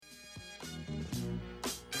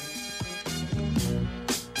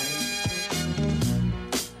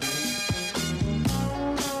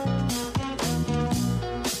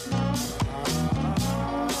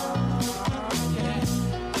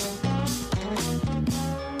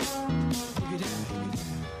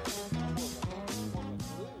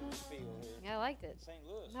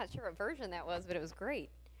not sure what version that was, but it was great.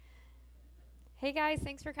 Hey guys,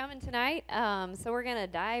 thanks for coming tonight. So we're going to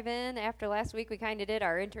dive in. After last week, we kind of did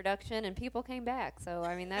our introduction, and people came back. So,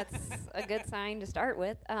 I mean, that's a good sign to start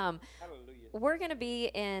with. Hallelujah. We're going to be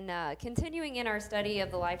continuing in our study of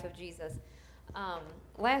the life of Jesus.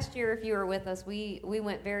 Last year, if you were with us, we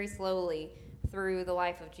went very slowly through the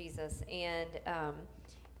life of Jesus, and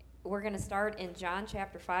we're going to start in John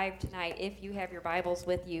chapter 5 tonight, if you have your Bibles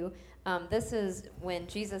with you. This is when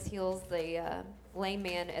Jesus heals the lame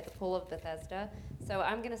man at the pool of Bethesda. So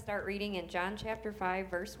I'm going to start reading in John chapter 5,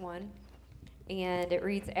 verse 1. And it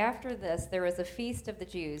reads, "After this, there was a feast of the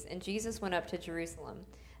Jews, and Jesus went up to Jerusalem.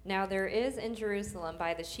 Now there is in Jerusalem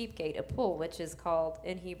by the sheep gate a pool, which is called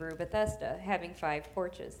in Hebrew Bethesda, having 5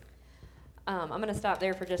 porches." I'm going to stop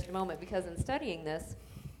there for just a moment, because in studying this,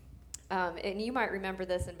 and you might remember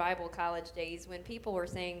this in Bible college days when people were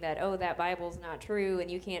saying that, oh, that Bible's not true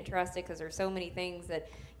and you can't trust it because there's so many things that,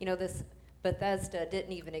 this Bethesda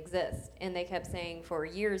didn't even exist. And they kept saying for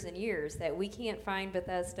years and years that we can't find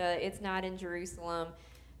Bethesda. It's not in Jerusalem.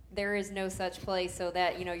 There is no such place, so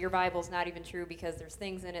that, your Bible's not even true because there's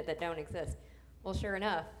things in it that don't exist. Well, sure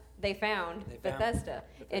enough, they found Bethesda.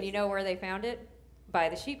 And you know where they found it? By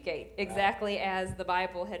the sheep gate, exactly as the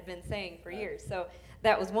Bible had been saying for years. So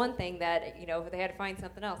that was one thing that, they had to find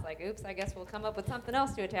something else. Like, oops, I guess we'll come up with something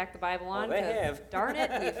else to attack the Bible on. Well, they have. Darn it,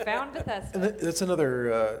 we found Bethesda. And that's another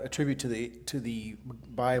attribute to the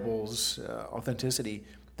Bible's authenticity,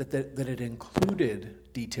 that it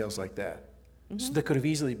included details like that. Mm-hmm. So that could have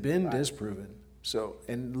easily been disproven. So,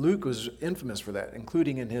 and Luke was infamous for that,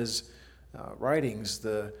 including in his writings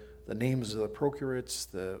the names of the procurates,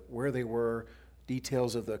 where they were,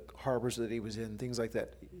 details of the harbors that he was in, things like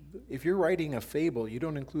that. If you're writing a fable, you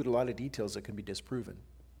don't include a lot of details that can be disproven.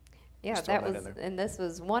 Yeah, and this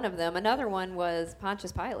was one of them. Another one was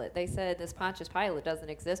Pontius Pilate. They said this Pontius Pilate doesn't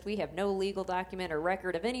exist. We have no legal document or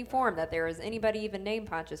record of any form that there is anybody even named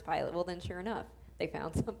Pontius Pilate. Well, then sure enough, they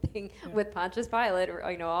found something with Pontius Pilate,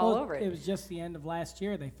 all over it. It was just the end of last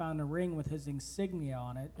year. They found a ring with his insignia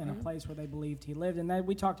on it in a place where they believed he lived. And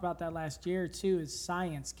we talked about that last year, too, is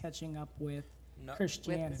science catching up with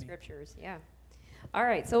Christianity. With the scriptures, yeah. All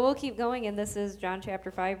right, so we'll keep going, and this is John chapter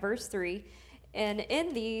 5, verse 3. "And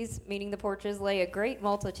in these," meaning the porches, "lay a great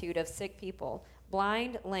multitude of sick people,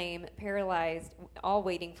 blind, lame, paralyzed, all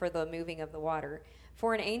waiting for the moving of the water.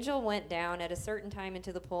 For an angel went down at a certain time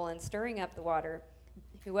into the pool, and stirring up the water,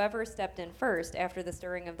 whoever stepped in first after the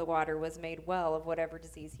stirring of the water was made well of whatever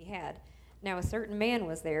disease he had. Now a certain man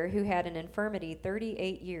was there who had an infirmity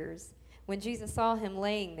 38 years. When Jesus saw him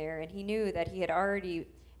laying there, and he knew that he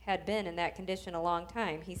had been in that condition a long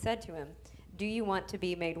time, he said to him, 'Do you want to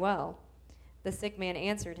be made well?' The sick man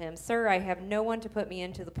answered him, 'Sir, I have no one to put me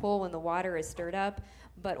into the pool when the water is stirred up,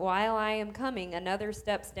 but while I am coming, another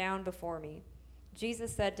steps down before me.'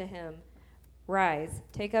 Jesus said to him, 'Rise,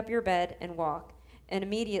 take up your bed and walk.' And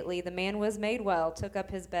immediately the man was made well, took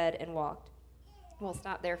up his bed and walked." We'll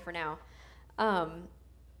stop there for now.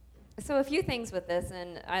 So a few things with this,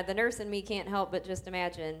 and the nurse in me can't help but just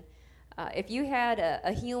imagine if you had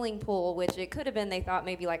a healing pool, which it could have been, they thought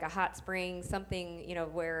maybe like a hot spring, something,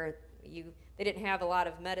 where they didn't have a lot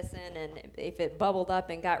of medicine, and if it bubbled up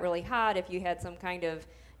and got really hot, if you had some kind of,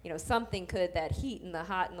 something that heat and the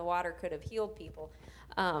hot and the water could have healed people.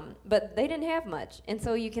 But they didn't have much. And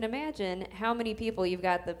so you can imagine how many people, you've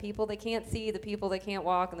got the people that can't see, the people that can't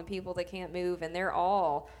walk, and the people that can't move, and they're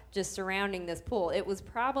all just surrounding this pool. It was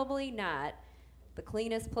probably not the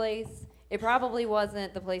cleanest place. It probably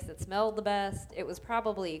wasn't the place that smelled the best. It was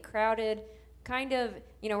probably crowded. Kind of,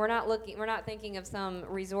 we're not thinking of some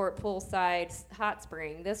resort poolside hot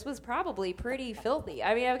spring. This was probably pretty filthy.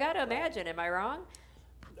 I mean, I've got to imagine. Am I wrong?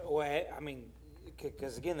 Well, I mean,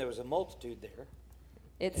 because again, there was a multitude there.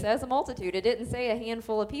 It says a multitude. It didn't say a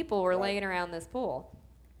handful of people were laying around this pool.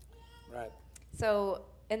 Right. So,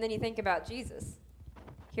 and then you think about Jesus.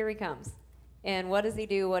 Here he comes. And what does he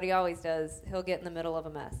do? What he always does, he'll get in the middle of a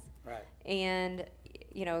mess. Right. And,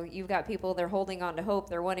 you've got people, they're holding on to hope.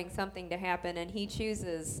 They're wanting something to happen, and he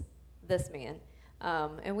chooses this man.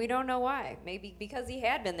 And we don't know why. Maybe because he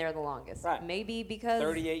had been there the longest. Right. Maybe because...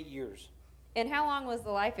 38 years. And how long was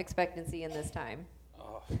the life expectancy in this time?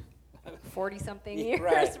 40-something years,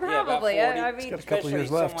 right. probably. Yeah, I mean, got a couple years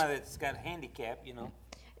left. Someone that's got a handicap,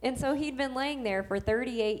 And so he'd been laying there for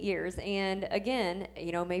 38 years. And again,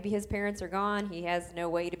 maybe his parents are gone. He has no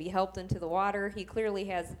way to be helped into the water. He clearly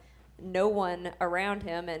has no one around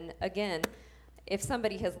him. And again, if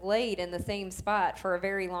somebody has laid in the same spot for a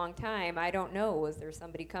very long time, I don't know. Was there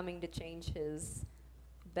somebody coming to change his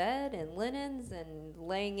bed and linens and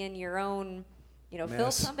laying in your own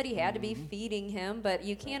Phil, somebody had to be feeding him, but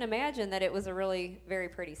you can't imagine that it was a really very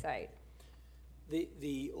pretty sight.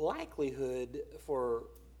 The likelihood for,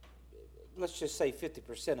 let's just say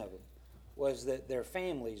 50% of them, was that their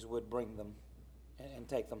families would bring them and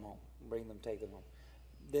take them home, take them home.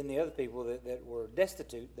 Then the other people that were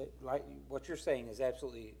destitute, that, like what you're saying is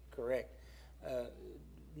absolutely correct,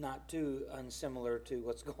 not too unsimilar to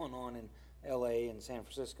what's going on in L.A. and San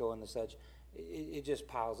Francisco and the such. It just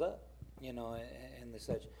piles up, and the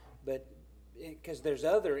such. But because there's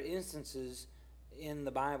other instances in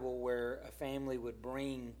the Bible where a family would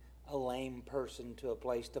bring a lame person to a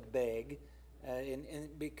place to beg, and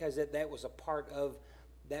because that was a part of,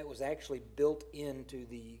 that was actually built into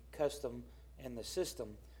the custom and the system,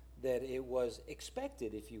 that it was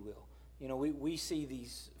expected, if you will. We see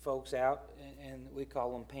these folks out, and we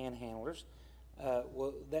call them panhandlers.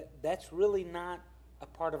 Well, that's really not a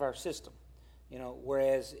part of our system,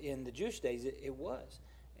 whereas in the Jewish days it was.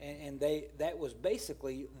 And that was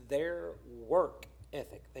basically their work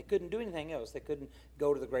ethic. They couldn't do anything else. They couldn't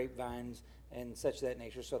go to the grapevines and such of that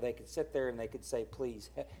nature, so they could sit there and they could say,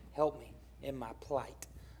 please, help me in my plight.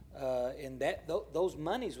 And those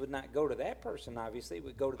monies would not go to that person, obviously. It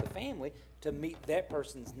would go to the family to meet that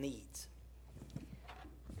person's needs.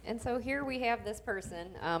 And so here we have this person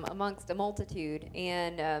amongst a multitude,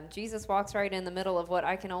 and Jesus walks right in the middle of what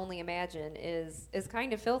I can only imagine is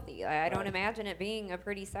kind of filthy. I don't imagine it being a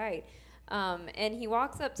pretty sight. And he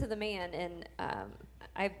walks up to the man, and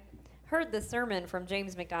I've heard this sermon from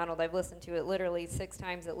James MacDonald. I've listened to it literally 6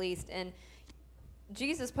 times at least, and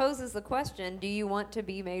Jesus poses the question, do you want to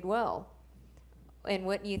be made well? And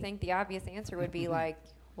wouldn't you think the obvious answer would be like,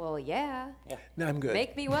 well, yeah. No, I'm good.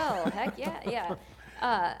 Make me well. Heck yeah.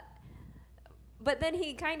 But then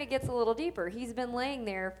he kind of gets a little deeper. He's been laying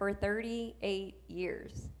there for 38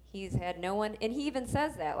 years. He's had no one, and he even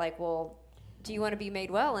says that, like, well, do you want to be made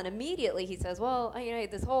well? And immediately he says, well,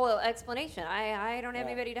 this whole explanation, I don't have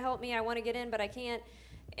anybody to help me. I want to get in, but I can't.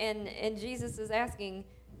 And Jesus is asking,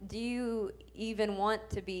 do you even want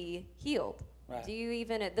to be healed? Right. Do you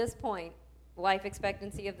even, at this point, life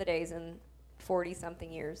expectancy of the days in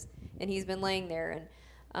 40-something years, and he's been laying there,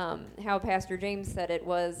 and how Pastor James said it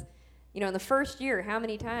was, in the first year, how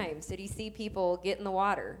many times did he see people get in the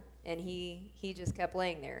water, and he just kept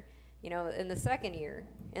laying there? In the second year,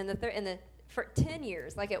 for 10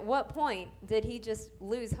 years, like at what point did he just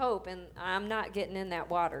lose hope and I'm not getting in that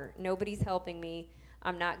water? Nobody's helping me.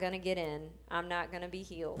 I'm not going to get in. I'm not going to be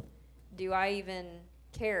healed. Do I even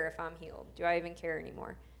care if I'm healed? Do I even care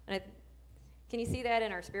anymore? And can you see that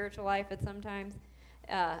in our spiritual life at sometimes?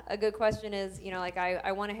 A good question is,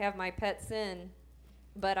 I want to have my pet sin,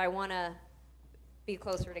 but I want to be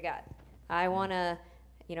closer to God. I want to,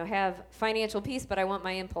 have financial peace, but I want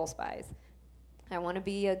my impulse buys. I want to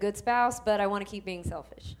be a good spouse, but I want to keep being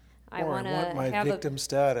selfish. I want my victim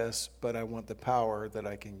status, but I want the power that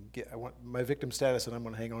I can get. I want my victim status, and I'm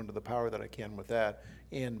going to hang on to the power that I can with that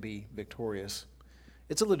and be victorious.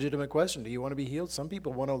 It's a legitimate question. Do you want to be healed? Some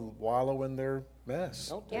people want to wallow in their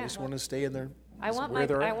mess. They just want to stay in their I want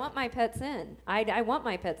my pet sin. I want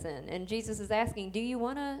my pet sin. And Jesus is asking, do you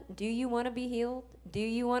want to be healed? Do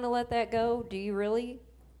you want to let that go? Do you really?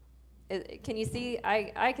 Can you see?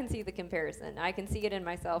 I can see the comparison. I can see it in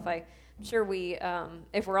myself. I'm sure we,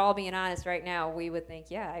 if we're all being honest right now, we would think,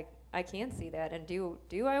 yeah, I can see that. And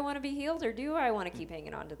do I want to be healed, or do I want to keep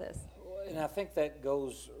hanging on to this? And I think that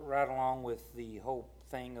goes right along with the whole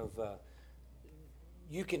thing of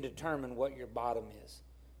you can determine what your bottom is.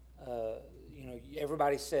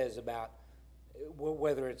 Everybody says about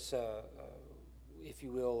whether it's, if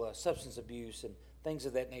you will, substance abuse and things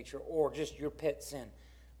of that nature, or just your pet sin.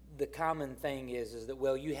 The common thing is that,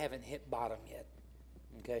 well, you haven't hit bottom yet,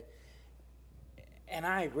 okay? And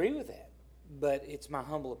I agree with that, but it's my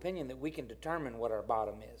humble opinion that we can determine what our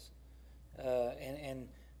bottom is. And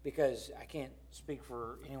because I can't speak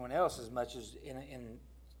for anyone else as much as in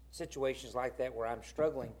situations like that where I'm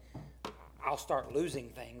struggling, I'll start losing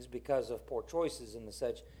things because of poor choices and the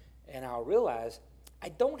such, and I'll realize I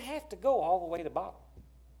don't have to go all the way to bottom.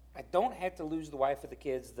 I don't have to lose the wife or the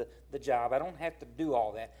kids, the job. I don't have to do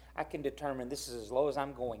all that. I can determine this is as low as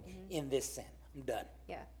I'm going in this sin. I'm done.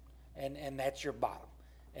 Yeah. And that's your bottom.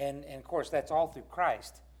 And of course, that's all through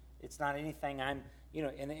Christ. It's not anything and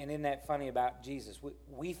isn't that funny about Jesus?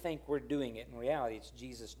 We think we're doing it. In reality, it's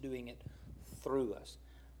Jesus doing it through us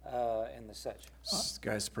and the such. This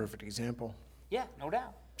guy's a perfect example. Yeah, no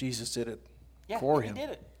doubt. Jesus did it for him. He did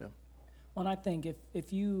it. Yeah. Well, and I think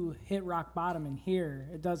if you hit rock bottom in here,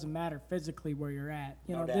 it doesn't matter physically where you're at.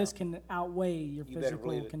 This can outweigh your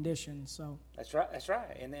physical condition. So that's right.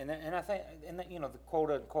 And I think the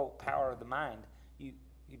quote unquote power of the mind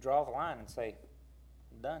you draw the line and say,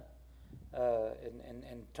 I'm done,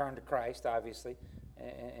 and turn to Christ, obviously,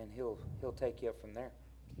 and He'll take you up from there.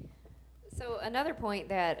 So another point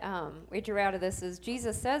that we drew out of this is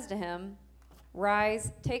Jesus says to him,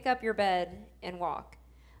 "Rise, take up your bed, and walk."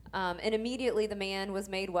 And immediately the man was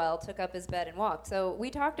made well, took up his bed, and walked. So we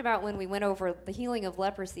talked about when we went over the healing of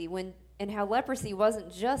leprosy, and how leprosy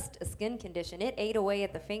wasn't just a skin condition. It ate away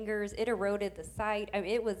at the fingers. It eroded the sight. I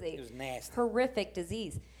mean, it was nasty. Horrific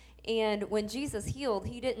disease. And when Jesus healed,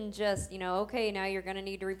 he didn't just, okay, now you're going to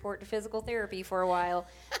need to report to physical therapy for a while.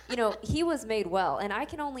 He was made well. And I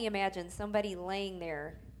can only imagine somebody laying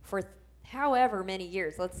there for however many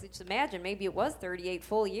years. Let's just imagine maybe it was 38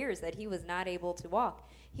 full years that he was not able to walk.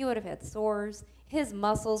 He would have had sores. His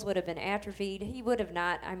muscles would have been atrophied. He would have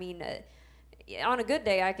not, on a good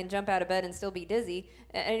day, I can jump out of bed and still be dizzy.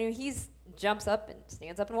 And he jumps up and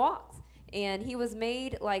stands up and walks. And he was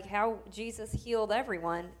made like how Jesus healed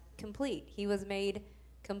everyone, complete. He was made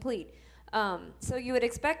complete. So you would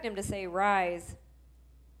expect him to say, rise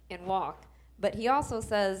and walk. But he also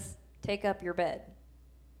says, take up your bed.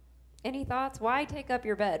 Any thoughts? Why take up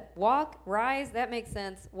your bed? Walk, rise, that makes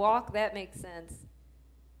sense. Walk, that makes sense.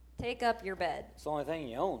 Take up your bed. It's the only thing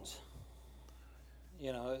he owns.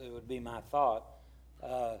 It would be my thought.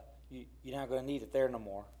 You're not going to need it there no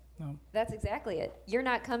more. No. That's exactly it. You're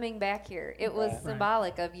not coming back here. It was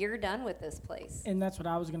symbolic of you're done with this place. And that's what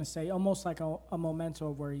I was going to say, almost like a memento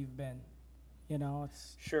of where you've been.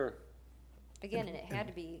 It's sure. Again, and it had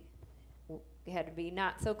to be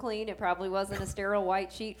not so clean. It probably wasn't a sterile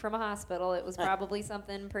white sheet from a hospital. It was probably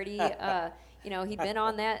something pretty, he'd been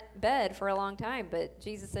on that bed for a long time. But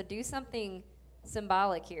Jesus said, do something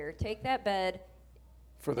symbolic here. Take that bed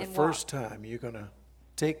for the first time, you're going to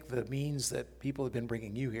take the means that people have been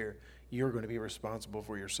bringing you here. You're going to be responsible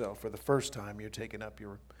for yourself. For the first time, you're taking up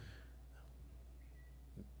your,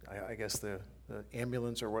 I guess, the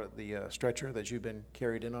ambulance or the stretcher that you've been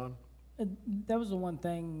carried in on. That was the one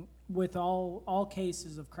thing with all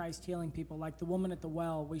cases of Christ healing people, like the woman at the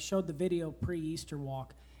well. We showed the video pre-Easter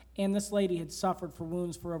walk, and this lady had suffered for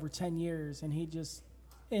wounds for over 10 years, and he just,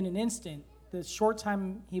 in an instant, the short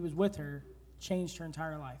time he was with her, changed her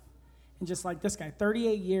entire life. And just like this guy,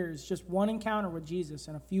 38 years, just one encounter with Jesus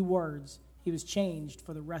and a few words, he was changed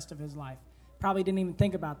for the rest of his life. Probably didn't even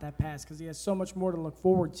think about that past because he has so much more to look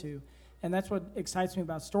forward to. And that's what excites me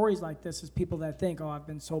about stories like this is people that think, I've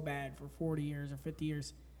been so bad for 40 years or 50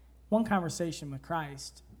 years. One conversation with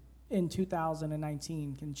Christ in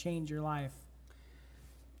 2019 can change your life.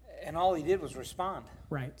 And all he did was respond.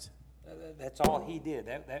 Right. That's all he did.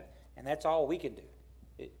 And that's all we can do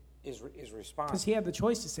is respond. Because he had the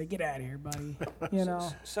choice to say, get out of here, buddy.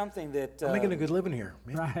 Something that... I'm making a good living here.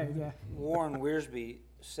 Man. Right, yeah. Warren Wiersbe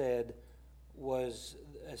said was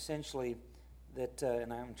essentially... that,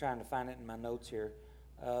 and I'm trying to find it in my notes here,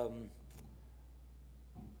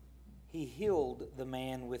 he healed the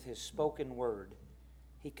man with his spoken word.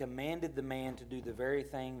 He commanded the man to do the very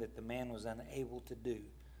thing that the man was unable to do.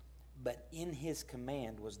 But in his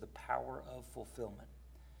command was the power of fulfillment.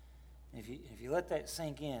 And if you let that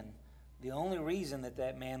sink in, the only reason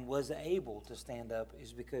that man was able to stand up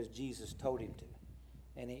is because Jesus told him to.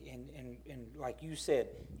 And like you said,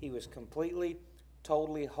 he was completely,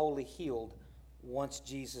 totally, wholly healed once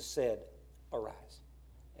Jesus said, arise.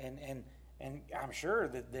 And I'm sure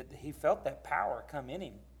that he felt that power come in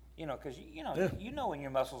him. Because you know when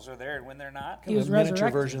your muscles are there and when they're not. He was a miniature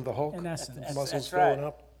resurrected, version of the Hulk. in essence. Muscles that's filling right.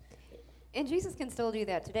 up. And Jesus can still do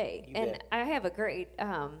that today. You and bet. I have a great,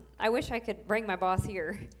 I wish I could bring my boss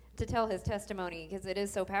here to tell his testimony because it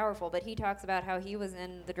is so powerful. But he talks about how he was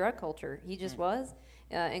in the drug culture. He just was.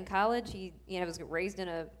 In college, he was raised in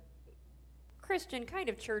a Christian kind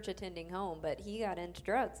of church attending home, but he got into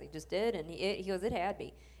drugs. He just did. And he goes, it had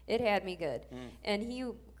me. It had me good. And he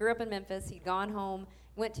grew up in Memphis. He'd gone home,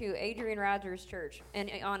 went to Adrian Rogers' church. And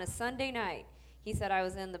on a Sunday night, he said, I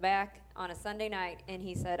was in the back on a Sunday night, and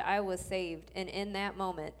he said, I was saved. And in that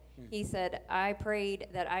moment, he said, I prayed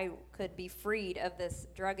that I could be freed of this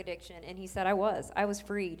drug addiction. And he said, I was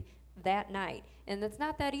freed that night. And it's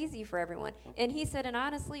not that easy for everyone. And he said, and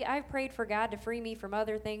honestly, I've prayed for God to free me from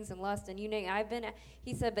other things and lust and you name it.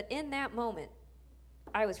 He said, but in that moment,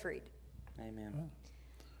 I was freed. Amen.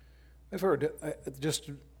 I've heard, just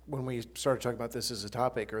when we started talking about this as a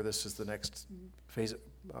topic, or this is the next phase,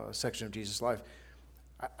 section of Jesus' life,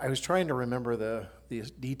 I was trying to remember the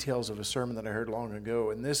details of a sermon that I heard long ago,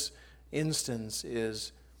 and this instance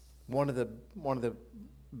is one of the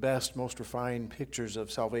best, most refined pictures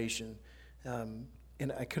of salvation.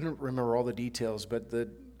 And I couldn't remember all the details, but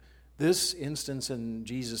this instance in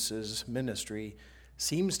Jesus' ministry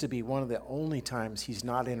seems to be one of the only times he's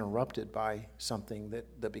not interrupted by something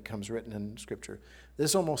that becomes written in Scripture.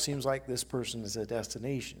 This almost seems like this person is a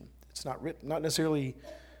destination. It's not written, not necessarily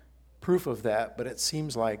proof of that, but it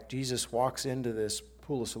seems like Jesus walks into this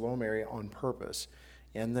Pool of Siloam area on purpose.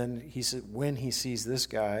 And then he said, when he sees this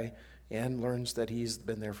guy and learns that he's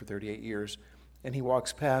been there for 38 years, and he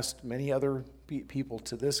walks past many other people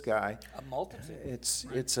to this guy. A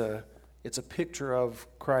multitude. It's a picture of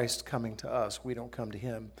Christ coming to us. We don't come to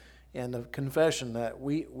him. And the confession that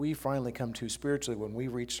we finally come to spiritually when we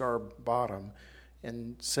reached our bottom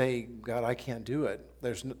and say, God, I can't do it.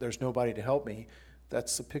 There's nobody to help me.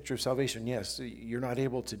 That's the picture of salvation. Yes, you're not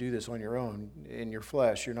able to do this on your own. In your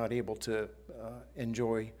flesh, you're not able to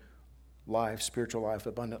enjoy life, spiritual life,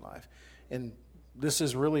 abundant life. And this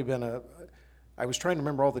has really been I was trying to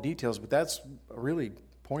remember all the details, but that's a really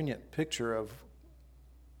poignant picture of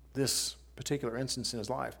this particular instance in his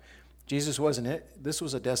life. Jesus wasn't it. This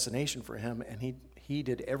was a destination for him, and he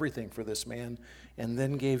did everything for this man and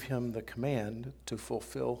then gave him the command to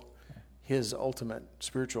fulfill his ultimate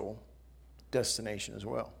spiritual destination as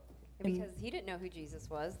well. Because he didn't know who Jesus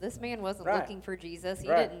was. This man wasn't Right. looking for Jesus. He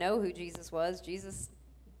Right. didn't know who Jesus was. Jesus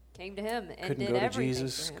came to him and Couldn't did go to everything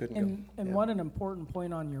Jesus. for him. Couldn't go. And Yeah. what an important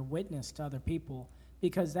point on your witness to other people,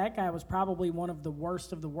 because that guy was probably one of the worst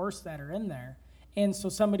that are in there. And so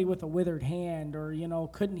somebody with a withered hand or,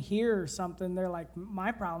 couldn't hear something, they're like,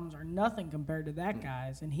 my problems are nothing compared to that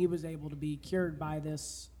guy's. And he was able to be cured by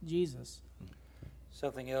this Jesus.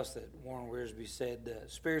 Something else that Warren Wiersbe said,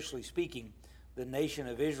 spiritually speaking, the nation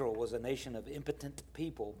of Israel was a nation of impotent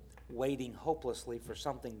people waiting hopelessly for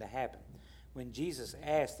something to happen. When Jesus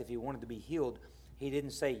asked if he wanted to be healed, he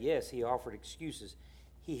didn't say yes, he offered excuses.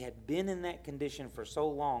 He had been in that condition for so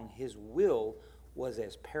long, his will was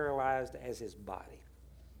as paralyzed as his body.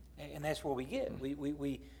 And that's where we get.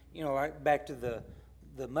 We like back to the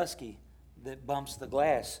muskie that bumps the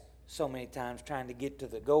glass so many times trying to get to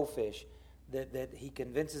the goldfish that he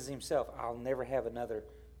convinces himself, I'll never have another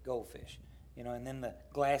goldfish. And then the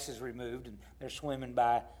glass is removed and they're swimming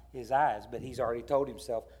by his eyes, but he's already told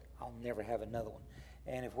himself, I'll never have another one.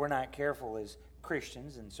 And if we're not careful as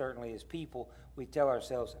Christians and certainly as people, we tell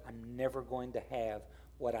ourselves, I'm never going to have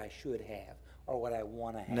what I should have or what I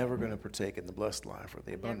want to have. Never going to partake in the blessed life or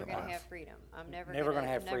the I'm never abundant going to life. have freedom. I'm never Never going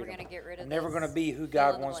to have I'm never freedom. going to get rid of I'm never this going to be who fill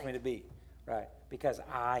God in the wants me blank. to be, right? Because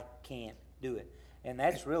I can't do it. And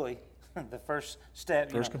that's really the first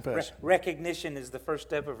step. First confession. Recognition is the first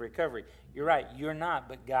step of recovery. You're right. You're not,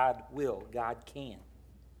 but God will. God can.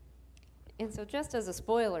 And so just as a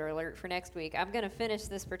spoiler alert for next week, I'm going to finish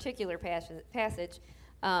this particular passage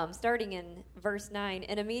starting in verse 9.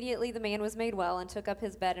 And immediately the man was made well and took up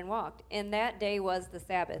his bed and walked. And that day was the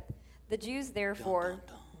Sabbath. The Jews therefore...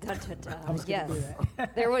 I was yes. going to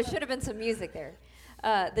do that. Should have been some music there.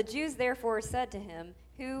 The Jews therefore said to him,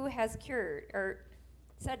 who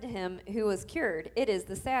was cured, it is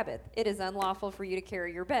the Sabbath. It is unlawful for you to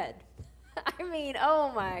carry your bed. I mean,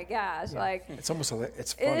 oh my gosh, like It's almost funny.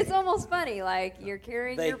 it's almost funny. Like you're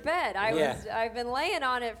carrying your bed. I've been laying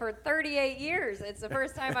on it for 38 years. It's the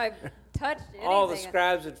first time I've touched anything. All the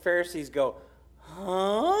scribes and Pharisees go,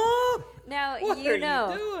 huh? Now What are you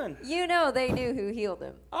doing? They knew who healed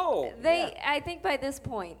him. Oh, I think by this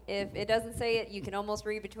point, if it doesn't say it, you can almost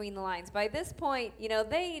read between the lines. By this point,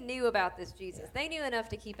 they knew about this Jesus. They knew enough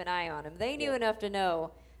to keep an eye on him. They knew enough to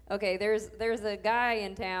know, okay, there's a guy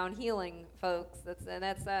in town healing folks.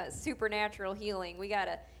 That's supernatural healing.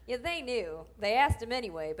 They knew. They asked him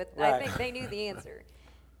anyway, but Right. I think they knew the answer.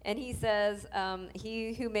 And he says,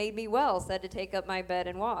 he who made me well said to take up my bed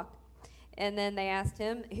and walk. And then they asked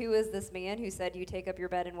him, who is this man who said you take up your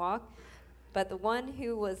bed and walk? But the one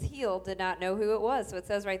who was healed did not know who it was. So it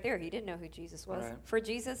says right there, he didn't know who Jesus was. Right. For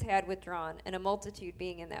Jesus had withdrawn, and a multitude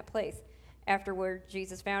being in that place. Afterward,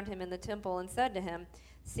 Jesus found him in the temple and said to him,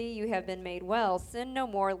 see, you have been made well. Sin no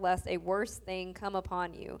more, lest a worse thing come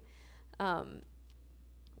upon you.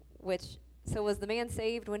 So was the man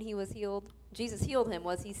saved when he was healed? Jesus healed him.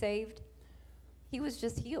 Was he saved? He was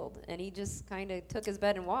just healed, and he just kind of took his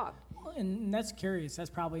bed and walked. And that's curious. That's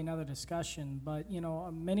probably another discussion. But,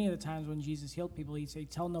 many of the times when Jesus healed people, he'd say,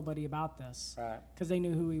 tell nobody about this. Right. Because they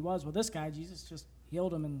knew who he was. Well, this guy, Jesus just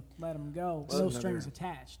healed him and let him go. Well, No strings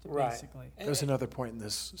attached, Right. basically. There's another point in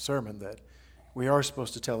this sermon that we are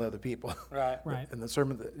supposed to tell other people. Right. Right. And the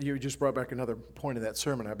sermon that you just brought back another point of that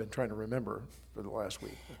sermon I've been trying to remember for the last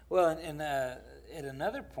week. Well, and at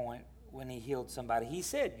another point, when he healed somebody, he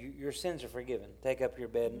said, your sins are forgiven. Take up your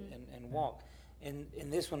bed and walk. And in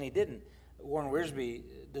this one, he didn't. Warren Wiersbe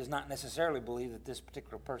does not necessarily believe that this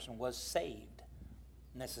particular person was saved.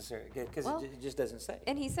 necessary, because it just doesn't say.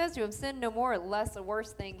 And he says to him, sin no more, lest a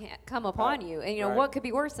worse thing come upon you. And, Right. what could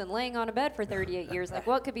be worse than laying on a bed for 38 years? Like,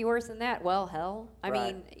 what could be worse than that? Well, hell. I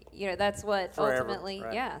mean, that's what Forever. ultimately,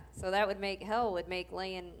 Right. So that would make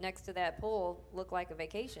laying next to that pool look like a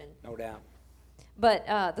vacation. No doubt. But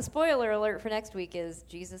the spoiler alert for next week is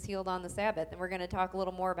Jesus healed on the Sabbath. And we're going to talk a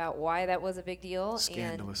little more about why that was a big deal.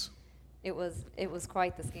 Scandalous. And it was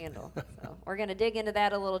quite the scandal. So we're going to dig into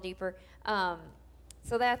that a little deeper.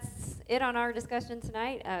 So that's it on our discussion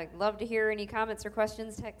tonight. I'd love to hear any comments or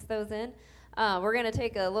questions. Text those in. We're going to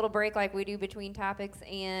take a little break like we do between topics.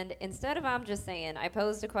 And instead of I'm just saying, I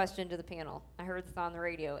posed a question to the panel. I heard this on the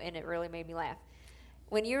radio, and it really made me laugh.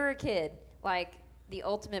 When you were a kid, like the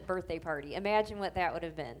ultimate birthday party, imagine what that would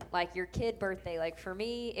have been. Like your kid birthday. Like for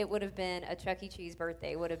me, it would have been a Chuck E. Cheese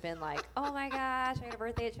birthday. It would have been like, oh my gosh, I had a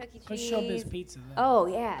birthday at Chuck E. Cheese. Showbiz Pizza. Then. Oh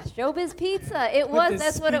yeah, Showbiz Pizza. It With was. the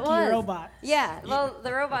That's what it spooky was. robots. Yeah. Well,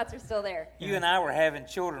 the robots are still there. You and I were having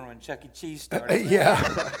children when Chuck E. Cheese started.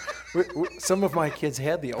 Yeah. Some of my kids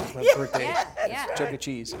had the ultimate birthday Yeah. Chuck E.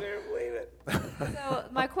 Cheese. You better believe it. So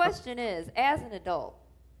my question is, as an adult,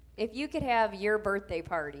 if you could have your birthday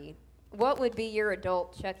party, what would be your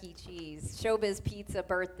adult Chuck E. Cheese Showbiz Pizza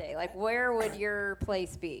birthday? Like, where would your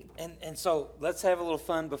place be? And so let's have a little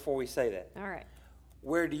fun before we say that. All right.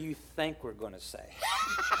 Where do you think we're going to say?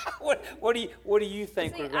 what do you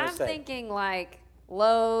think See, we're going to I'm say? thinking like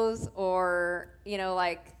Lowe's or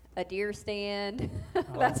like a deer stand.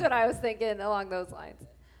 That's what I was thinking along those lines.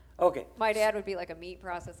 Okay. My dad would be like a meat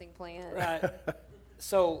processing plant. Right.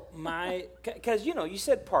 So because you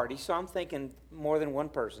said party, so I'm thinking more than one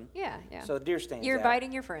person. Yeah. So deer stands You're out.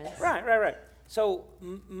 inviting your friends. Right. So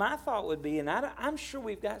my thought would be, and I'm sure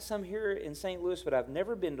we've got some here in St. Louis, but I've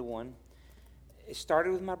never been to one. It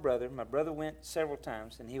started with my brother. My brother went several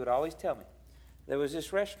times, and he would always tell me there was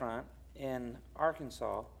this restaurant in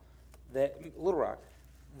Arkansas, Little Rock,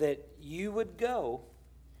 that you would go,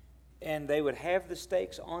 and they would have the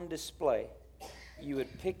steaks on display. You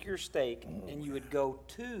would pick your steak, and you would go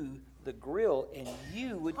to the grill, and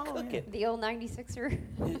you would cook it. The old 96er.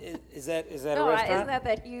 Is that a No, restaurant? isn't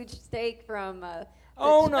that huge steak from?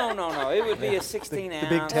 No. It would be a 16 ounce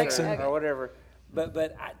big Texan. or whatever. But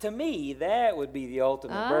to me, that would be the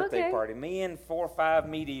ultimate birthday okay. party. Me and 4 or 5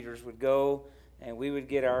 meat eaters would go, and we would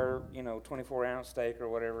get our 24-ounce steak or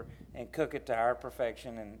whatever, and cook it to our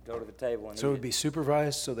perfection, and go to the table. And So it would be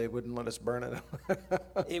supervised, so they wouldn't let us burn it.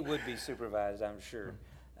 It would be supervised, I'm sure.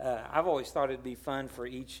 I've always thought it'd be fun for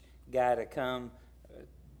each guy to come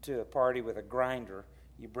to a party with a grinder.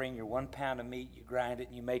 You bring your 1 pound of meat, you grind it,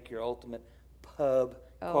 and you make your ultimate pub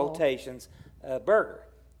quotations burger.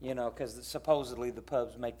 Because supposedly the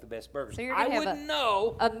pubs make the best burgers. So you're gonna have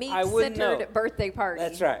a meat-centered birthday party.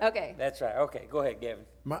 That's right. Okay. That's right. Okay, go ahead, Gavin.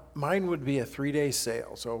 Mine would be a 3-day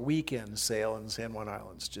sale, so a weekend sale in San Juan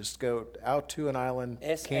Islands. Just go out to an island.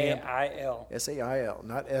 S-A-I-L. S-A-I-L,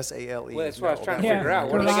 not S-A-L-E. Well, that's what I was trying to Yeah. figure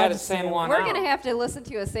out. What do they got at San Juan We're Island? going to have to listen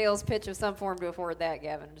to a sales pitch of some form to afford that,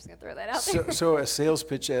 Gavin. I'm just going to throw that out there. So a sales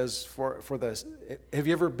pitch as for the. Have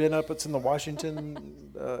you ever been up? It's in the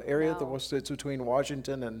Washington area. No. It's between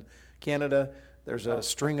Washington and Canada. There's a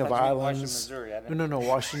string of Washington, islands. Missouri. I didn't- No,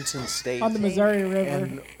 Washington State. On the Missouri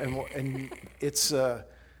River. And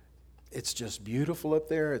it's just beautiful up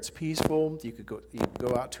there. It's peaceful. You could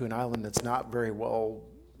go out to an island that's not very well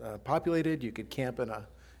populated. You could camp in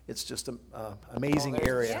it's just an amazing there's the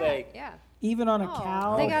area. steak. Yeah. Even on a Oh,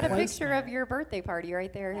 cow. they got a place- picture of your birthday party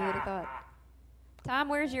right there. Who would have thought? Tom,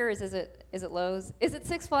 where's yours? Is it Lowe's? Is it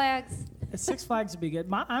Six Flags? Six Flags would be good.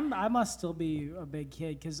 I must still be a big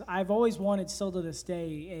kid because I've always wanted, still to this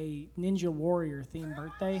day, a Ninja Warrior themed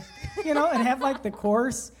birthday, and have like the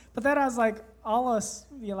course. But then I was like, all us,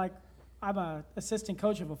 I'm a assistant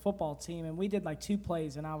coach of a football team, and we did like 2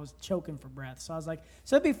 plays, and I was choking for breath. So I was like,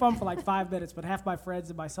 so it'd be fun for like 5 minutes, but half my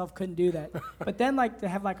friends and myself couldn't do that. But then to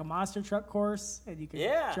have like a monster truck course, and you could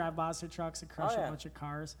drive monster trucks and crush a bunch of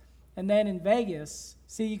cars. And then in Vegas,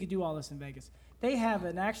 you could do all this in Vegas. They have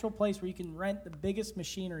an actual place where you can rent the biggest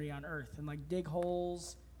machinery on earth and like dig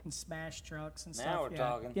holes and smash trucks and stuff. Now we're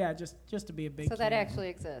talking. Yeah, just to be a big So that kid. actually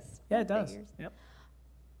exists. Yeah, it does. Figures. Yep.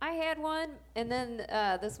 I had one, and then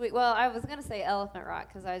this week, well, I was going to say Elephant Rock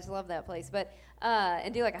because I just love that place, but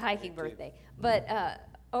and do like a hiking birthday. But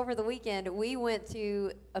over the weekend, we went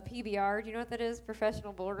to a PBR. Do you know what that is?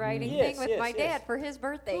 Professional bull riding thing with my dad for his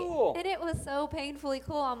birthday. Cool. And it was so painfully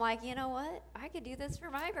cool. I'm like, you know what? I could do this for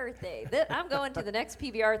my birthday. I'm going to the next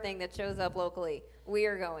PBR thing that shows up locally. We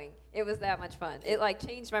are going. It was that much fun. It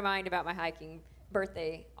changed my mind about my hiking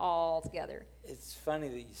birthday altogether. It's funny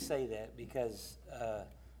that you say that because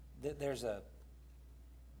there's a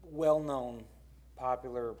well-known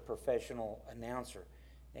popular professional announcer,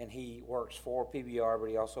 and he works for PBR, but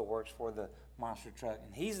he also works for the monster truck.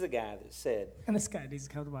 And he's the guy that said, And this guy needs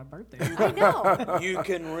to come to my birthday. I know. "You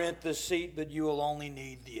can rent the seat, but you will only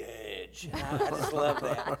need the edge." And I just love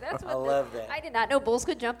that. That's what I love that. I did not know bulls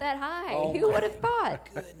could jump that high. Oh Who my would have thought?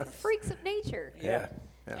 goodness. Freaks of nature. Yeah.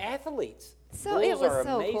 Yeah. Athletes. So Bulls it was are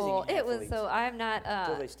so amazing cool. It was athletes so. I'm not.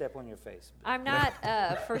 until they step on your face. I'm not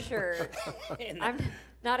for sure. I'm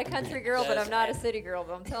not a country girl, but I'm not a city girl.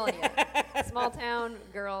 But I'm telling you, small town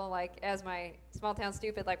girl, like as my small town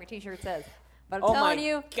stupid, like my T-shirt says. But I'm telling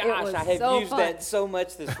you, gosh, it was I have so used fun. that so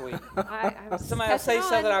much this week. I was Somebody will say catching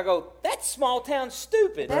something, on. I go, "That's small town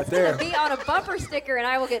stupid." That's going to be on a bumper sticker, and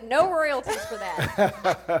I will get no royalties for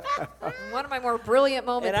that. One of my more brilliant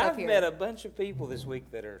moments And up I've here. met a bunch of people this week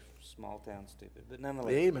that are small town stupid, but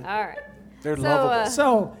nonetheless. Amen. All right. They're So, lovable.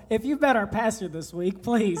 So, if you've met our pastor this week,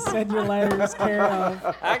 please send your letters care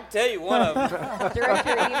of. I can tell you one of them. Direct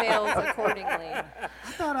your emails accordingly.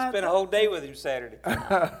 Spent a whole day with him Saturday.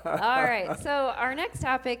 All right. So our next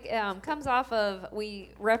topic comes off of,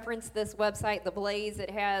 we referenced this website, The Blaze.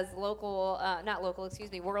 It has world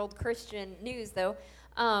Christian news, though.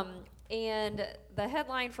 And the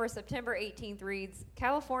headline for September 18th reads,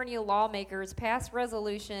 California lawmakers pass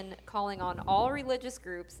resolution calling on all religious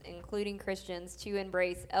groups, including Christians, to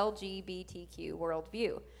embrace LGBTQ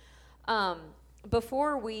worldview.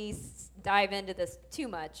 Before we dive into this too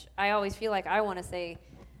much, I always feel like I want to say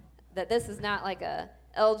that this is not like a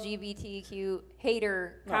LGBTQ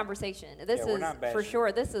hater conversation. This we're is, not bashing. for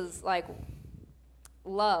sure, this is like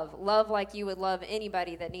love like you would love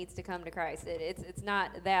anybody that needs to come to Christ. It's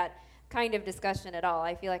not that kind of discussion at all.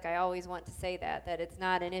 I feel like I always want to say that it's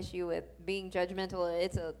not an issue with being judgmental.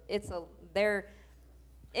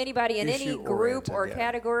 Anybody in any group Issue-oriented, or yeah.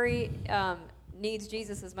 category needs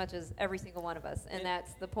Jesus as much as every single one of us, and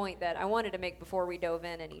that's the point that I wanted to make before we dove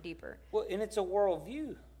in any deeper. Well, and it's a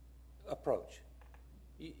worldview approach.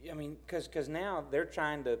 I mean, because now they're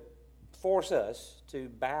trying to force us to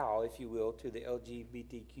bow, if you will, to the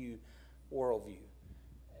LGBTQ worldview.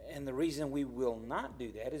 And the reason we will not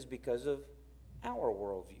do that is because of our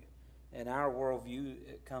worldview. And our worldview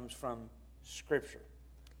comes from Scripture.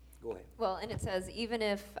 Go ahead. Well, and it says even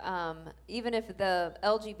if the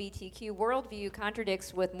LGBTQ worldview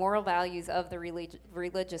contradicts with moral values of the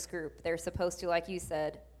religious group, they're supposed to, like you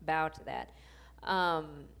said, bow to that.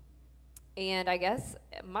 And I guess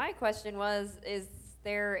my question was,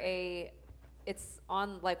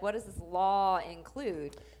 what does this law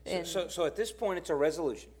include? So at this point, it's a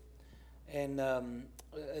resolution. And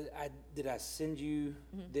did I send you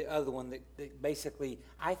the other one that basically,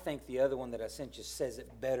 I think the other one that I sent you says it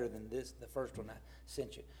better than the first one I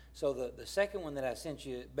sent you. So the second one that I sent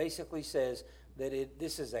you basically says that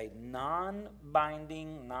this is a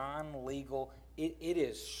non-binding, non-legal, it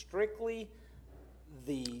is strictly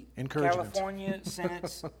the California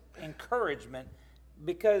Senate's encouragement,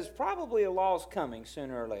 because probably a law is coming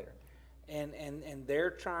sooner or later. And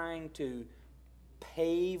they're trying to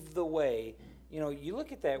pave the way. You know, you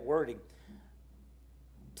look at that wording,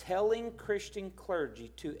 telling Christian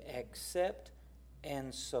clergy to accept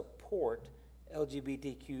and support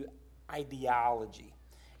LGBTQ ideology.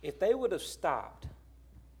 If they would have stopped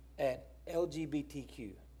at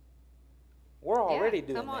LGBTQ, we're already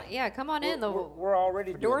doing that. Come on in. We're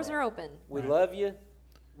already doing doors that. are open. We love you.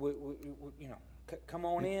 We come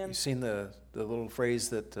on in. You've seen the little phrase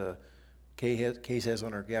that Case has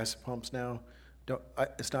on our gas pumps now?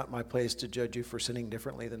 It's not my place to judge you for sinning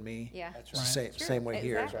differently than me. Yeah, That's It's right. the same way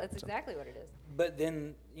here. That's exactly what it is. But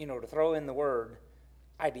then, to throw in the word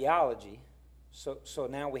ideology, so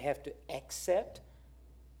now we have to accept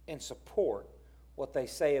and support what they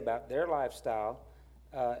say about their lifestyle,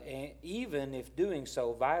 and even if doing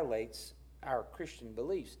so violates our Christian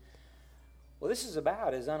beliefs. Well, this is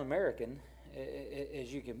about as un-American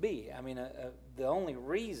as you can be. I mean, the only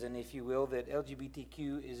reason, if you will, that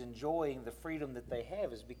LGBTQ is enjoying the freedom that they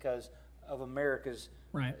have is because of America's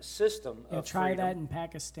system of try freedom. that in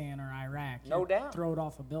Pakistan or Iraq. No doubt. Throw it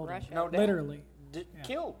off a building. Russia. No doubt. Literally.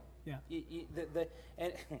 Killed. Yeah.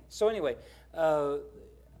 And so anyway, I've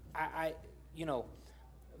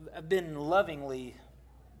been lovingly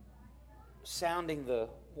sounding the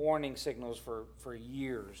warning signals for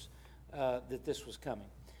years that this was coming.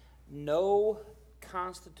 No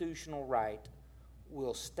constitutional right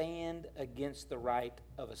will stand against the right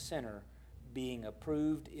of a sinner being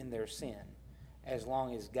approved in their sin, as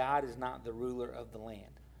long as God is not the ruler of the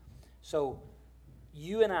land. So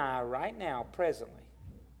you and I right now, presently,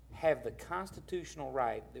 have the constitutional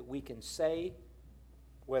right that we can say,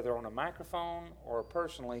 whether on a microphone or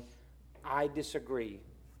personally, I disagree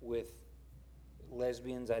with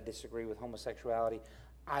lesbians. I disagree with homosexuality.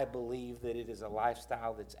 I believe that it is a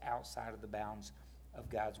lifestyle that's outside of the bounds of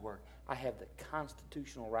God's Word. I have the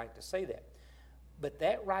constitutional right to say that. But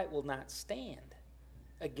that right will not stand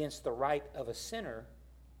against the right of a sinner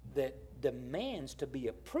that demands to be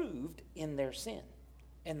approved in their sin.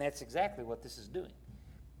 And that's exactly what this is doing.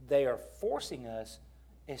 They are forcing us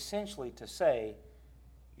essentially to say,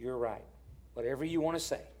 you're right. Whatever you want to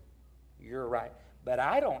say, you're right. But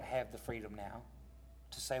I don't have the freedom now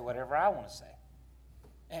to say whatever I want to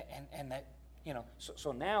say. And that,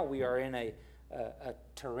 so now we are in a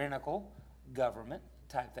tyrannical government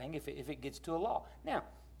type thing if it gets to a law. Now,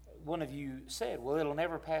 one of you said, well, it'll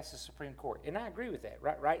never pass the Supreme Court. And I agree with that.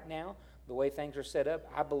 Right now, the way things are set up,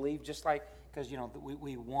 I believe just like, because,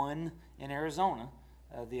 we won in Arizona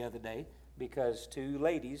the other day because two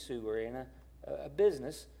ladies who were in a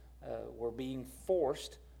business were being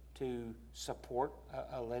forced to support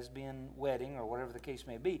a lesbian wedding or whatever the case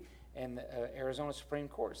may be. And the Arizona Supreme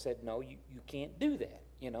Court said, no, you can't do that,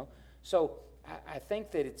 So I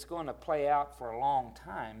think that it's going to play out for a long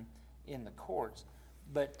time in the courts.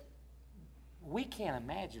 But we can't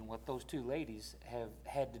imagine what those two ladies have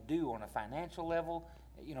had to do on a financial level,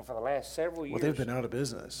 for the last several years. Well, they've been out of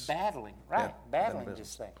business. Battling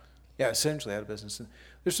this thing. Yeah, essentially out of business. And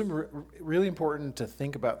there's some really important to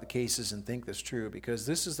think about the cases and think this through, because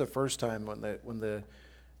this is the first time when the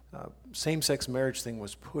same-sex marriage thing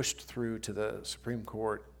was pushed through to the Supreme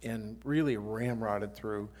Court and really ramrodded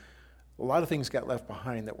through. A lot of things got left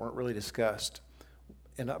behind that weren't really discussed.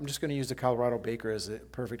 And I'm just going to use the Colorado baker as a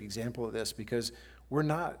perfect example of this, because we're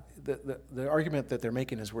not, the argument that they're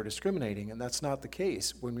making is we're discriminating, and that's not the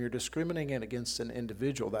case. When you're discriminating against an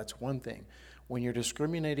individual, that's one thing. When you're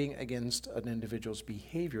discriminating against an individual's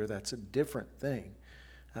behavior, that's a different thing.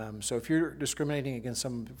 So if you're discriminating against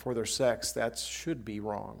someone for their sex, that should be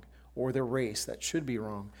wrong, or their race, that should be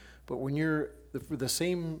wrong. But when you're the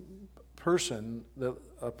same person,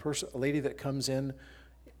 a lady that comes in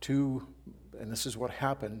to, and this is what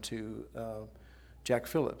happened to Jack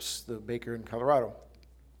Phillips, the baker in Colorado.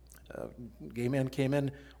 Gay man came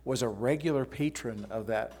in, was a regular patron of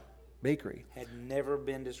that bakery. Had never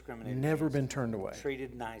been discriminated Never against. been turned away.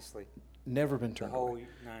 Treated nicely. Never been turned away.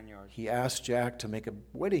 The whole 9 yards. He asked Jack to make a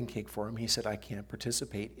wedding cake for him. He said, I can't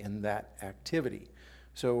participate in that activity.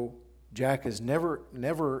 So Jack has never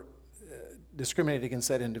discriminated against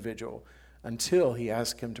that individual until he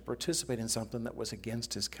asked him to participate in something that was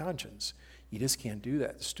against his conscience. You just can't do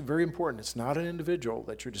that. It's very important. It's not an individual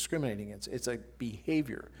that you're discriminating against. It's a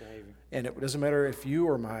behavior. And it doesn't matter if you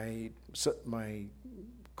or my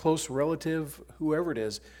close relative, whoever it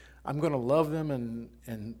is, I'm going to love them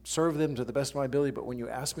and serve them to the best of my ability, but when you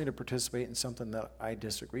ask me to participate in something that I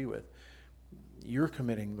disagree with, you're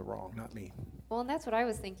committing the wrong, not me. Well, and that's what I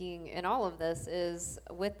was thinking in all of this is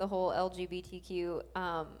with the whole LGBTQ,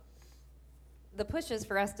 the push is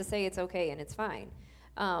for us to say it's okay and it's fine.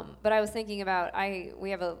 But I was thinking about, we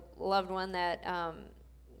have a loved one that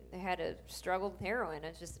had a struggle with heroin.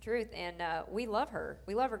 It's just the truth. And we love her.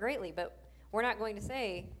 We love her greatly, but we're not going to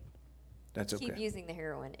say, that's keep okay. using the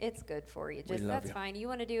heroin. It's good for you. Just That's fine. You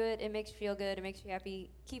want to do it. It makes you feel good. It makes you happy.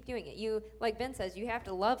 Keep doing it. You, like Ben says, you have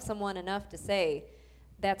to love someone enough to say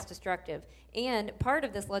that's destructive. And part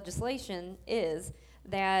of this legislation is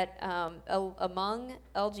that among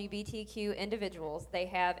LGBTQ individuals, they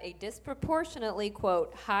have a disproportionately,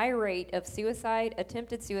 quote, high rate of suicide,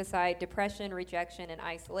 attempted suicide, depression, rejection, and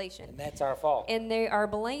isolation. And that's our fault. And they are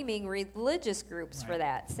blaming religious groups for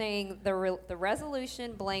that, saying the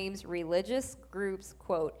resolution blames religious groups,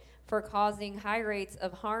 quote, for causing high rates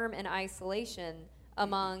of harm and isolation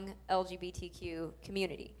among LGBTQ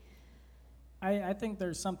community. I think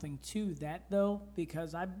there's something to that, though,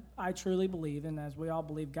 because I truly believe, and as we all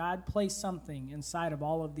believe, God placed something inside of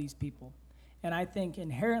all of these people. And I think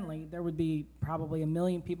inherently there would be probably 1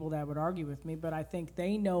 million people that would argue with me, but I think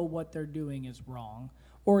they know what they're doing is wrong,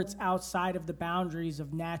 or it's outside of the boundaries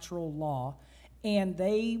of natural law, and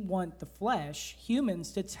they want the flesh,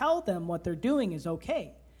 humans, to tell them what they're doing is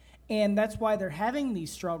okay. And that's why they're having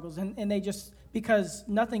these struggles, and they just, because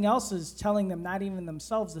nothing else is telling them, not even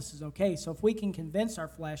themselves, this is okay. So if we can convince our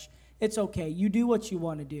flesh, it's okay, you do what you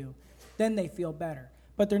want to do, then they feel better.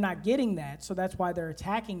 But they're not getting that, so that's why they're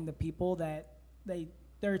attacking the people that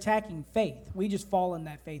they're attacking faith. We just fall in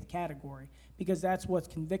that faith category because that's what's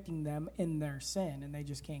convicting them in their sin, and they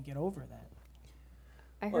just can't get over that.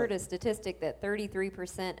 I heard a statistic that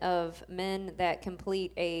 33% of men that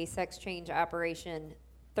complete a sex change operation,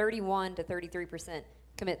 31 to 33%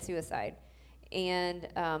 commit suicide. And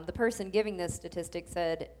the person giving this statistic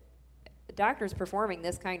said doctors performing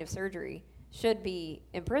this kind of surgery should be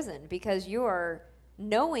imprisoned because you are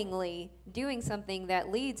knowingly doing something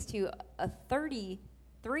that leads to a 33%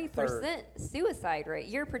 suicide rate.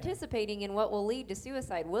 You're participating in what will lead to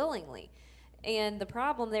suicide willingly. And the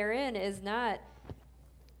problem therein is not,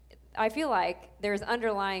 I feel like there's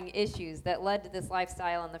underlying issues that led to this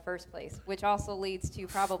lifestyle in the first place, which also leads to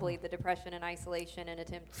probably the depression and isolation and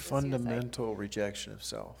attempt to Fundamental suicide. rejection of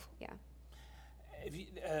self. Yeah.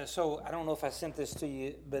 So I don't know if I sent this to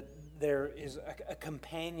you, but there is a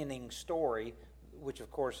companioning story, which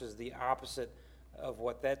of course is the opposite of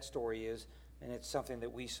what that story is, and it's something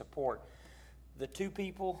that we support. The two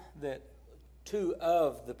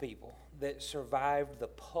of the people that survived the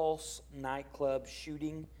Pulse nightclub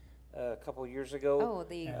shooting a couple of years ago. Oh,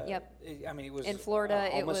 yep. I mean, it was in Florida.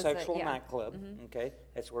 a homosexual yeah. nightclub. Mm-hmm. Okay,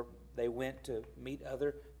 that's where they went to meet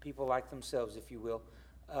other people like themselves, if you will.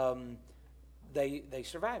 They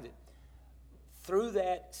survived it. Through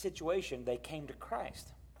that situation, they came to Christ.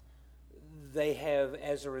 They have,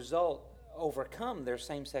 as a result, overcome their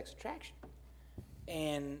same-sex attraction.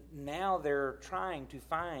 And now they're trying to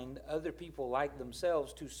find other people like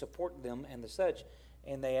themselves to support them and the such.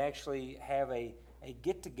 And they actually have a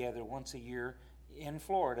get-together once a year in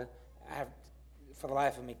Florida. For the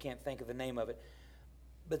life of me, can't think of the name of it.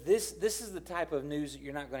 But this is the type of news that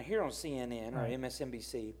you're not going to hear on CNN or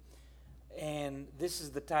MSNBC. And this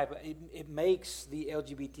is the type of, it makes the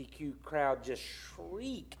LGBTQ crowd just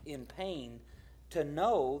shriek in pain to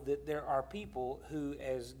know that there are people who,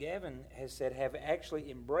 as Gavin has said, have actually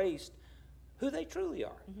embraced who they truly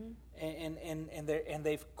are. Mm-hmm. And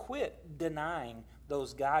they've quit denying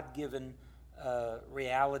those God-given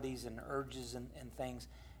realities and urges and things.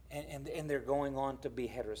 And they're going on to be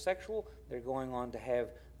heterosexual. They're going on to have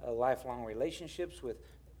lifelong relationships with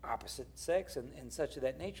opposite sex and such of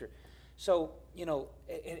that nature. So,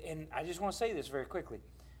 and I just want to say this very quickly.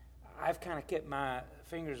 I've kind of kept my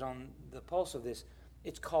fingers on the pulse of this.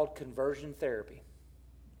 It's called conversion therapy.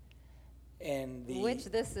 Which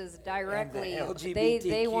this is directly, and the LGBTQ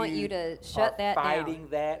they want you to shut that down. Fighting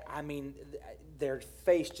that. I mean, their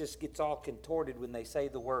face just gets all contorted when they say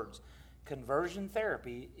the words. Conversion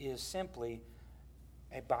therapy is simply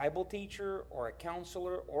a Bible teacher or a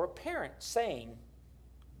counselor or a parent saying,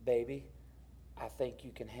 baby, I think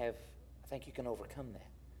you can overcome that.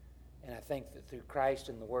 And I think that through Christ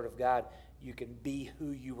and the Word of God, you can be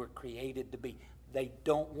who you were created to be. They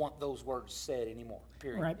don't want those words said anymore,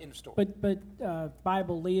 period, right. End of story. But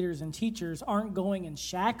Bible leaders and teachers aren't going and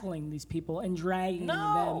shackling these people and dragging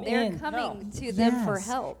them they're in. They're coming to them for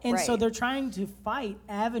help. And right. so they're trying to fight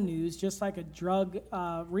avenues just like a drug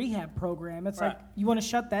rehab program. It's like, you want to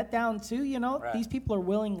shut that down too? These people are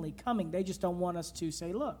willingly coming. They just don't want us to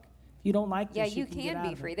say, look, you don't like this. You can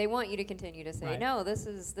be free. They want you to continue to say, no, this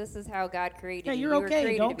is how God created you. You're okay. You were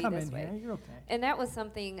created don't to be come this in way. here. You're okay. And that was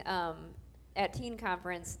something at Teen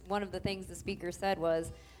Conference, one of the things the speaker said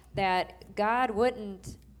was that God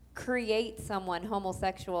wouldn't create someone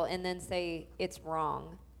homosexual and then say it's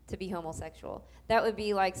wrong to be homosexual. That would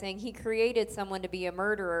be like saying he created someone to be a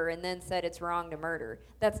murderer and then said it's wrong to murder.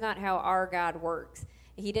 That's not how our God works.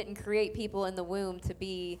 He didn't create people in the womb to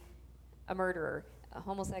be a murderer, a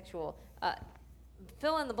homosexual,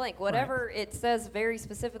 fill in the blank. Whatever it says very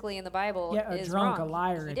specifically in the Bible is drunk, wrong. a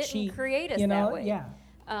liar, he a didn't cheat. create us that way. Yeah.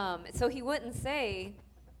 So he wouldn't say,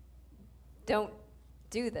 don't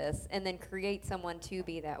do this, and then create someone to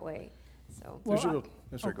be that way. So Go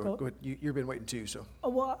ahead. You've been waiting too, so.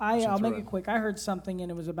 I'll make it quick. I heard something, and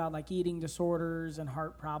it was about like eating disorders and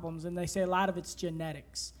heart problems, and they say a lot of it's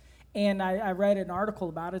genetics. And I read an article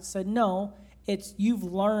about it. It said, no, it's you've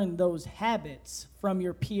learned those habits from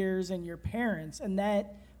your peers and your parents, and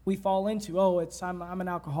that we fall into, I'm an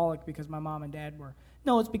alcoholic because my mom and dad were.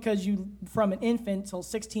 No, it's because you, from an infant till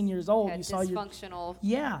 16 years old, you saw your dysfunctional.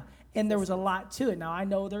 Yeah, and there was a lot to it. Now I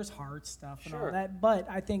know there's hard stuff and all that, but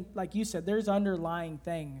I think, like you said, there's underlying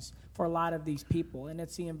things for a lot of these people, and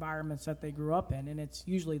it's the environments that they grew up in, and it's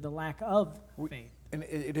usually the lack of faith. And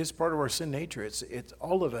it is part of our sin nature. It's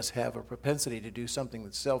all of us have a propensity to do something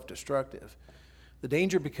that's self-destructive. The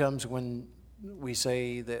danger becomes when we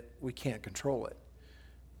say that we can't control it.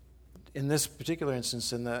 In this particular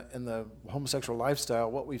instance, in the homosexual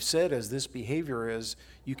lifestyle, what we've said is this behavior is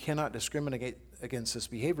you cannot discriminate against this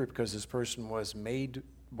behavior because this person was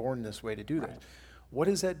born this way to do that. What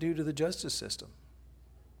does that do to the justice system?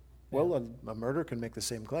 Well, a murder can make the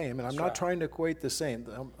same claim, and I'm not trying to equate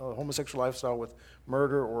the homosexual lifestyle with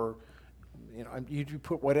murder or, you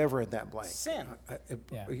put whatever in that blank. Sin.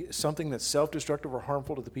 Something that's self-destructive or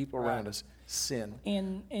harmful to the people around us. Sin.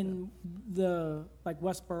 In the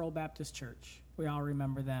Westboro Baptist Church, We all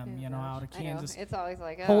remember them, out of Kansas. It's always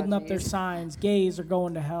like, oh, holding up their geez. signs, gays are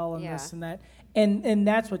going to hell and this and that. And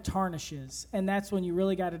that's what tarnishes. And that's when you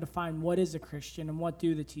really got to define what is a Christian and what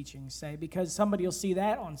do the teachings say. Because somebody will see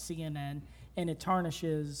that on CNN and it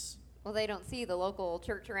tarnishes. Well, they don't see the local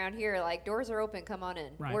church around here, like, doors are open, come on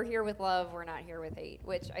in. Right. We're here with love, we're not here with hate,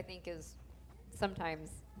 which I think is sometimes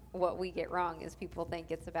what we get wrong is people think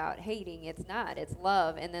it's about hating. It's not. It's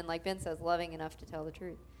love. And then, like Ben says, loving enough to tell the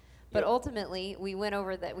truth. But ultimately, we went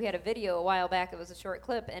over that. We had a video a while back. It was a short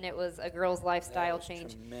clip, and it was a girl's lifestyle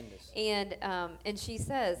change. Tremendous. And she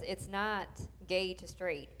says it's not gay to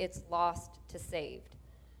straight. It's lost to saved.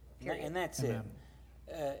 Period. And that's it.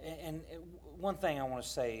 And one thing I want to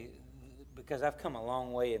say, because I've come a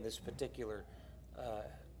long way in this particular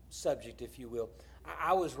subject, if you will.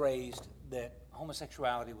 I was raised that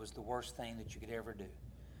homosexuality was the worst thing that you could ever do.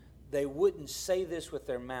 They wouldn't say this with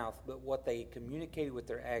their mouth, but what they communicated with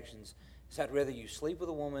their actions is, I'd rather you sleep with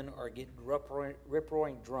a woman or get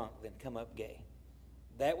rip-roaring drunk than come up gay.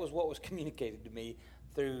 That was what was communicated to me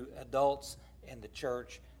through adults and the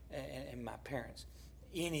church and my parents.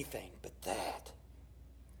 Anything but that.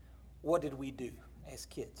 What did we do as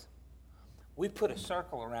kids? We put a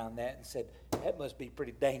circle around that and said, that must be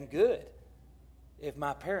pretty dang good. If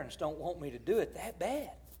my parents don't want me to do it that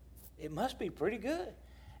bad, it must be pretty good.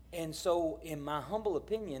 And so, in my humble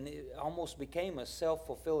opinion, it almost became a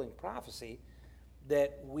self-fulfilling prophecy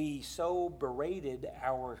that we so berated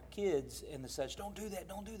our kids and the such, don't do that,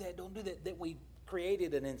 don't do that, don't do that, that we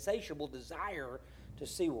created an insatiable desire to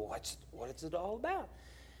see, well, what is it all about?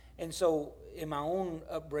 And so, in my own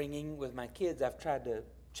upbringing with my kids, I've tried to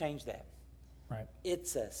change that. Right.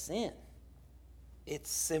 It's a sin.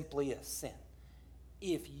 It's simply a sin.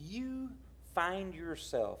 If you find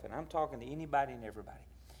yourself, and I'm talking to anybody and everybody,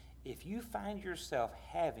 if you find yourself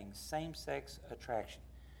having same-sex attraction,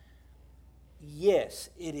 yes,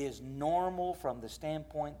 it is normal from the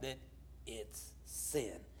standpoint that it's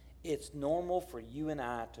sin. It's normal for you and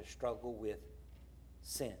I to struggle with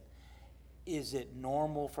sin. Is it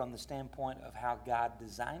normal from the standpoint of how God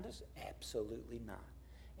designed us? Absolutely not.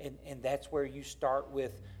 And that's where you start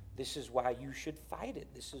with, this is why you should fight it.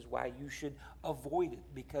 This is why you should avoid it,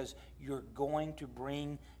 because you're going to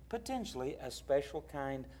bring potentially a special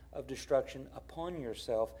kind of destruction upon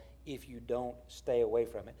yourself if you don't stay away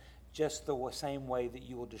from it. Just the same way that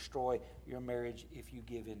you will destroy your marriage if you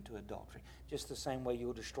give in to adultery. Just the same way you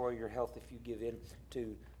will destroy your health if you give in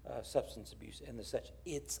to substance abuse and the such.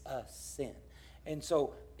 It's a sin. And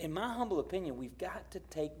so, in my humble opinion, we've got to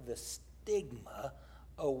take the stigma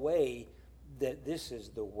away that this is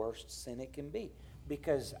the worst sin it can be.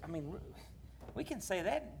 Because, I mean, we can say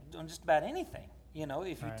that on just about anything,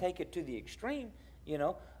 if you take it to the extreme,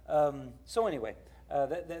 So anyway,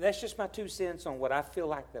 that's just my 2 cents on what I feel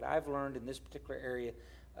like that I've learned in this particular area.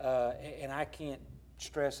 And I can't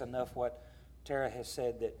stress enough what Tara has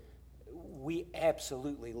said, that we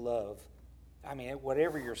absolutely love,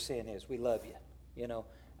 whatever your sin is, we love you,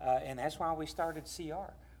 and that's why we started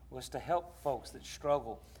CR, was to help folks that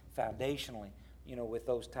struggle foundationally, with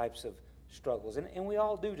those types of struggles. And we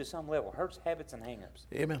all do to some level. Hurts, habits, and hang-ups.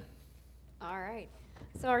 Amen. All right.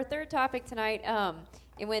 So our third topic tonight, and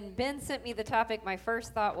when Ben sent me the topic, my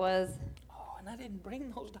first thought was, and I didn't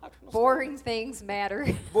bring those doctrinal boring statements. things matter.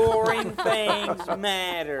 Boring things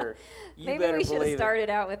matter. You Maybe better we should have believe started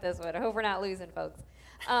out with this one. I hope we're not losing folks.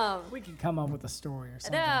 We can come up with a story or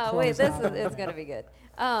something. No, wait, it's going to be good.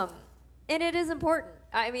 And it is important.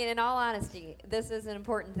 In all honesty, this is an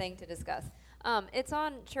important thing to discuss. It's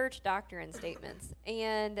on church doctrine statements.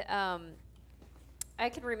 And I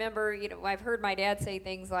can remember, I've heard my dad say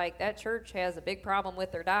things like, that church has a big problem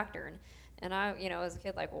with their doctrine. And I, as a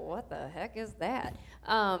kid, like, well, what the heck is that?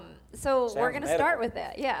 So we're going to start with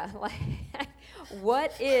that. Yeah. Like,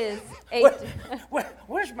 what is a...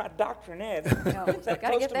 Where's my doctrine at? No, is that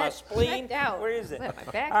close to my spleen? Out. Where is it? My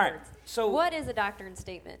back All right. hurts. So what is a doctrine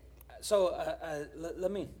statement? So let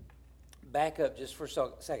me back up just for a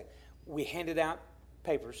second. We handed out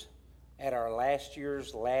papers at our last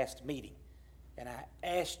year's last meeting. And I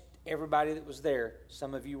asked everybody that was there,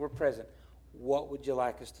 some of you were present, what would you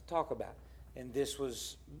like us to talk about? And this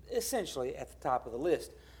was essentially at the top of the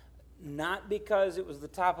list. Not because it was the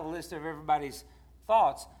top of the list of everybody's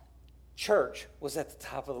thoughts. Church was at the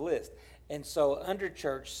top of the list. And so under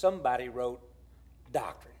church, somebody wrote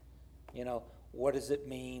doctrine. What does it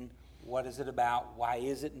mean? What is it about? Why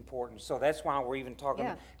is it important? So that's why we're even talking,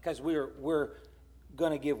 because we're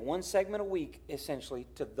going to give one segment a week, essentially,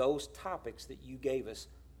 to those topics that you gave us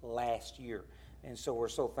last year. And so we're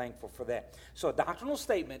so thankful for that. So a doctrinal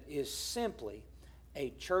statement is simply a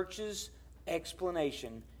church's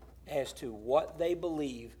explanation as to what they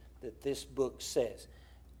believe that this book says.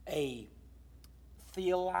 A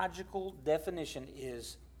theological definition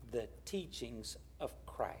is the teachings of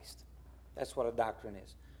Christ. That's what a doctrine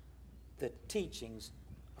is. The teachings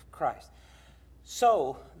of Christ.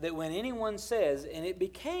 So that when anyone says, and it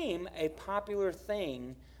became a popular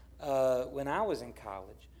thing when I was in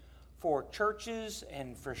college, for churches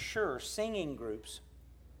and for sure singing groups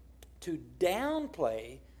to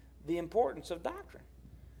downplay the importance of doctrine.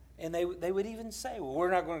 And they would even say, well,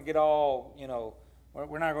 we're not going to get all,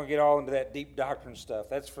 we're not going to get all into that deep doctrine stuff.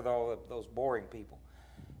 That's for all of those boring people.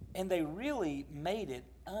 And they really made it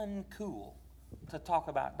uncool to talk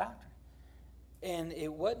about doctrine. And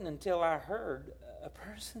it wasn't until I heard a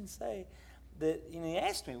person say that, he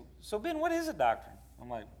asked me, so Ben, what is a doctrine? I'm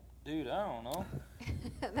like, dude, I don't know.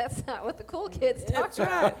 That's not what the cool kids talk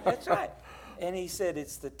about. Right, that's right. And he said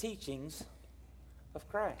it's the teachings of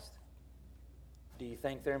Christ. Do you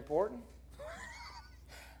think they're important?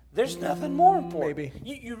 There's nothing more important. Maybe.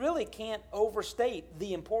 You really can't overstate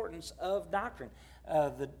the importance of doctrine.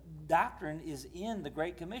 The doctrine is in the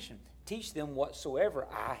Great Commission. Teach them whatsoever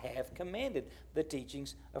I have commanded, the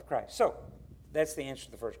teachings of Christ. So, that's the answer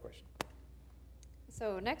to the first question.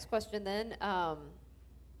 So next question then,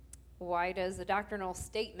 why does a doctrinal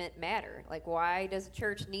statement matter? Like, why does a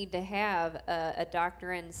church need to have a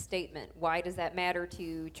doctrine statement? Why does that matter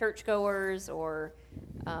to churchgoers, or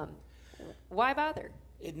why bother?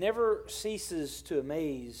 It never ceases to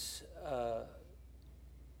amaze,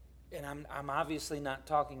 and I'm obviously not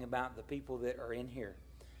talking about the people that are in here,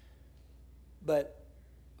 but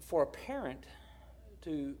for a parent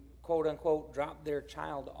to, quote unquote, drop their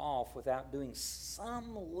child off without doing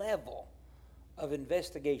some level of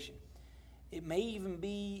investigation. It may even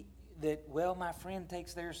be that, well, my friend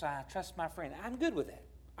takes theirs, so I trust my friend. I'm good with that.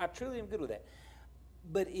 I truly am good with that.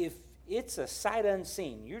 But if it's a sight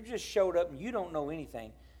unseen, you just showed up and you don't know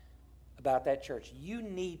anything about that church, you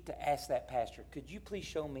need to ask that pastor, could you please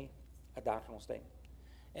show me a doctrinal statement?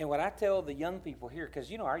 And what I tell the young people here,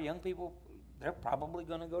 because, our young people, they're probably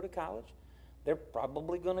going to go to college. They're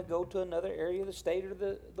probably going to go to another area of the state or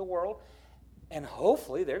the world. And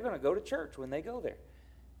hopefully they're going to go to church when they go there.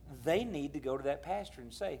 They need to go to that pastor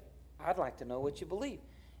and say, I'd like to know what you believe.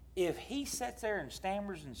 If he sits there and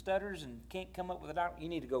stammers and stutters and can't come up with a doctrine, you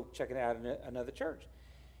need to go check it out in another church.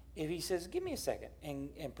 If he says, give me a second,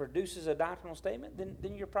 and produces a doctrinal statement,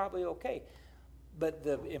 then you're probably okay. But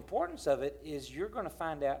the importance of it is you're going to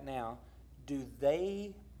find out now, do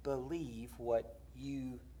they believe what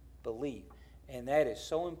you believe? And that is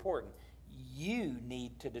so important. You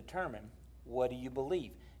need to determine, what do you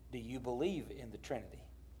believe? Do you believe in the Trinity?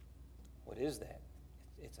 What is that?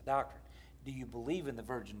 It's a doctrine. Do you believe in the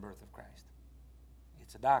virgin birth of Christ?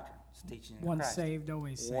 It's a doctrine. It's teaching of Christ. Once saved,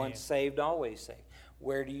 always saved. Once saved, always saved.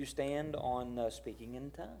 Where do you stand on speaking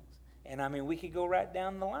in tongues? And we could go right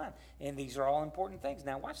down the line. And these are all important things.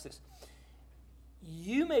 Now, watch this.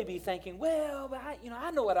 You may be thinking, well, but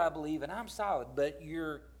I know what I believe and I'm solid. But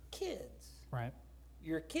your kids, right?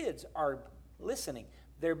 Your kids are listening.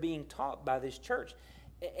 They're being taught by this church.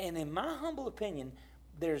 And in my humble opinion,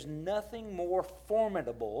 there's nothing more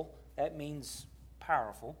formidable, that means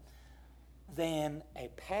powerful, than a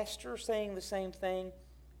pastor saying the same thing,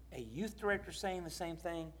 a youth director saying the same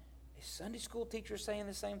thing, a Sunday school teacher saying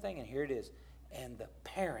the same thing, and here it is, and the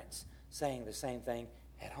parents saying the same thing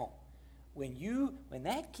at home. When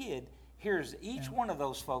that kid hears each one of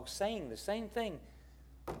those folks saying the same thing,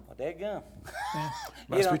 well, dadgum. Yeah.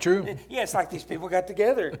 Must be true. It's like these people got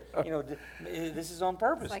together. This is on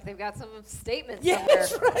purpose. It's like they've got some statements somewhere.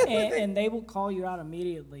 That's right. And they will call you out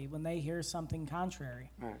immediately when they hear something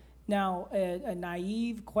contrary. Right. Now, a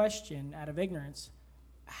naive question out of ignorance,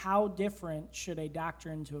 how different should a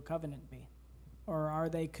doctrine to a covenant be? Or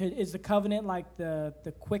is the covenant like the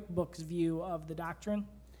QuickBooks view of the doctrine?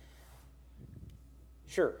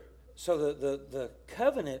 Sure. So the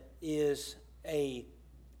covenant is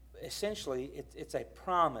essentially it's a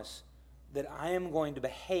promise that I am going to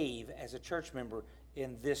behave as a church member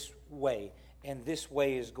in this way. And this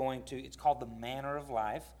way is it's called the manner of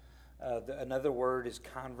life. Another word is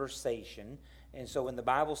conversation. And so when the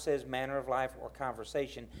Bible says manner of life or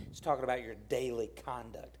conversation, it's talking about your daily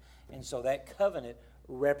conduct. And so that covenant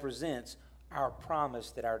represents our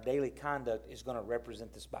promise that our daily conduct is going to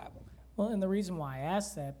represent this Bible. Well, and the reason why I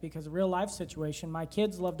asked that, because a real life situation, my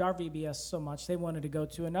kids loved our VBS so much, they wanted to go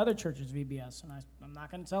to another church's VBS, and I'm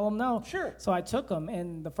not going to tell them no. Sure. So I took them,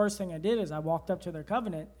 and the first thing I did is I walked up to their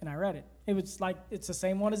covenant, and I read it. It was like, it's the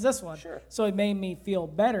same one as this one. Sure. So it made me feel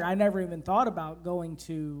better. I never even thought about going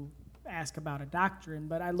to ask about a doctrine,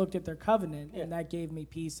 but I looked at their covenant, and that gave me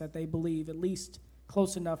peace that they believe at least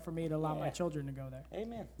close enough for me to allow my children to go there.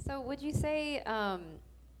 Amen. So would you say,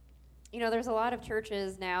 there's a lot of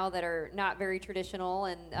churches now that are not very traditional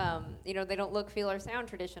and, they don't look, feel, or sound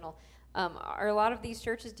traditional. Are a lot of these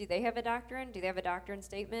churches, do they have a doctrine? Do they have a doctrine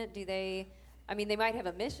statement? They might have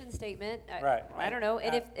a mission statement. Right. I don't know.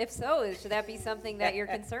 And if so, should that be something that you're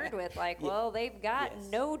concerned with? Like, well, they've got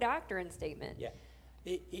no doctrine statement. Yeah.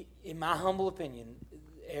 In my humble opinion,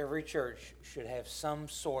 every church should have some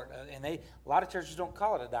sort of, and a lot of churches don't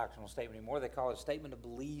call it a doctrinal statement anymore. They call it a statement of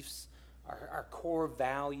beliefs, our core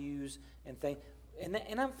values and things.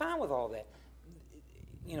 And I'm fine with all that.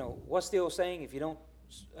 What's the old saying? If you don't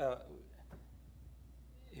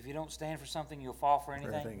stand for something, you'll fall for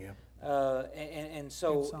anything.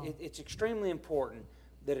 So it's extremely important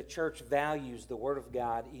that a church values the Word of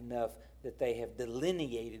God enough that they have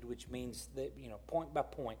delineated, which means that, point by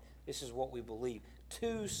point, this is what we believe,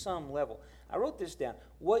 to some level. I wrote this down.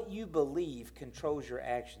 What you believe controls your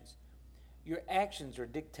actions. Your actions are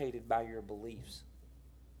dictated by your beliefs.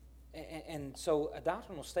 And so a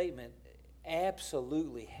doctrinal statement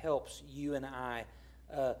absolutely helps you and I.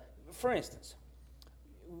 For instance,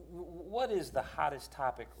 what is the hottest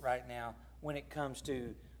topic right now when it comes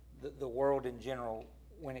to the world in general,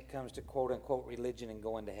 when it comes to quote-unquote religion and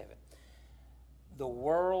going to heaven? The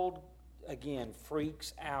world, again,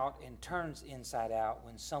 freaks out and turns inside out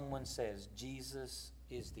when someone says Jesus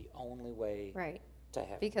is the only way to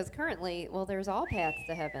heaven. Because currently, there's all paths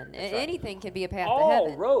to heaven. That's Anything can be a path all to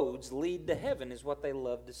heaven. All roads lead to heaven is what they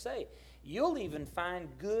love to say. You'll even find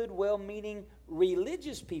good, well-meaning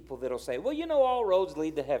religious people that'll say, well, all roads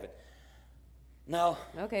lead to heaven. No.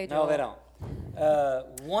 Okay, no, Joel. they don't.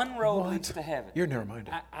 One road leads to heaven. You're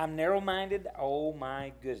narrow-minded. I'm narrow-minded. Oh,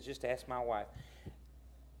 my goodness. Just ask my wife.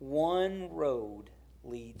 One road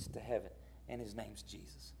leads to heaven, and his name's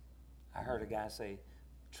Jesus. I heard a guy say,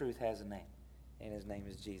 truth has a name, and his name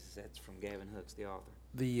is Jesus. That's from Gavin Hooks, the author.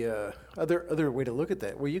 The other way to look at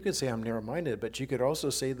that, well, you could say I'm narrow-minded, but you could also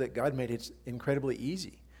say that God made it incredibly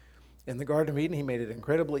easy. In the Garden of Eden, he made it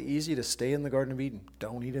incredibly easy to stay in the Garden of Eden.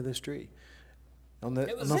 Don't eat of this tree. On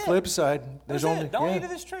the flip side, there's only don't eat of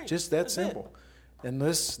this tree. Just that simple. And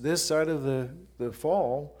this side of the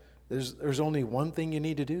fall, there's only one thing you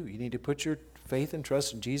need to do. You need to put your faith and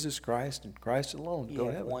trust in Jesus Christ and Christ alone. You Go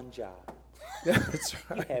have to heaven. one job. Yeah, that's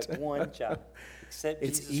right. You have one job. Except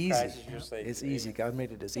It's Jesus easy. Christ is your Savior. It's easy. God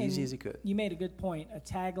made it as easy as he could. You made a good point. A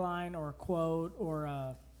tagline or a quote or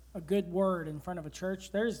a good word in front of a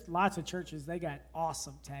church. There's lots of churches, they got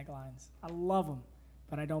awesome taglines. I love them,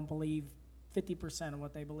 but I don't believe 50% of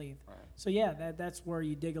what they believe. Right. So, yeah, that's where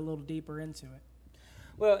you dig a little deeper into it.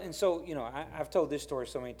 Well, and so, I've told this story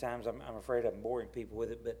so many times, I'm afraid I'm boring people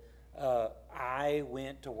with it, but I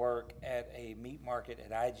went to work at a meat market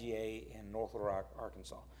at IGA in North Little Rock,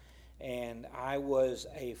 Arkansas. And I was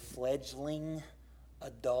a fledgling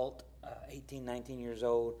adult, 18, 19 years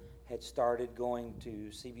old, had started going to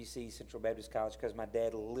CBC, Central Baptist College, because my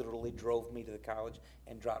dad literally drove me to the college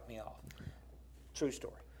and dropped me off. True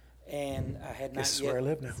story. And I had not This is yet... where I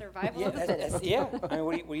live now. Survival of the fittest. Yeah. I mean,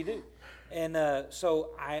 what do you do? And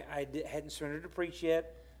so I hadn't surrendered to preach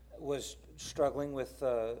yet, was struggling with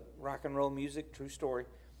rock and roll music, true story.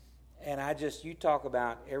 And you talk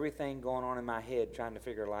about everything going on in my head trying to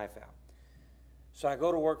figure life out. So I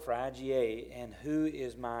go to work for IGA, and who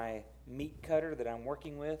is my meat cutter that I'm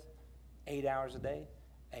working with 8 hours a day?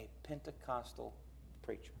 A Pentecostal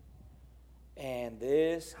preacher. And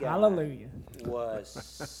this guy Hallelujah. was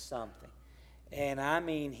something. And I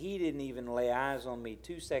mean, he didn't even lay eyes on me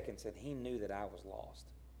 2 seconds, and he knew that I was lost.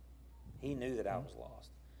 He knew that I was lost.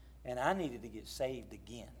 And I needed to get saved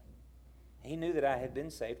again. He knew that I had been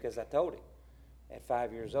saved because I told him at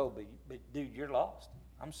 5 years old, but dude, you're lost.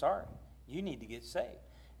 I'm sorry. You need to get saved.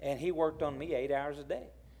 And he worked on me 8 hours a day.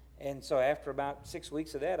 And so after about 6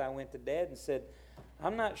 weeks of that, I went to Dad and said,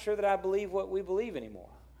 I'm not sure that I believe what we believe anymore,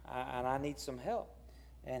 and I need some help.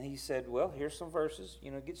 And he said, well, here's some verses.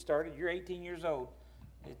 Get started. You're 18 years old.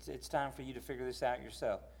 It's time for you to figure this out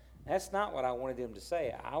yourself. That's not what I wanted him to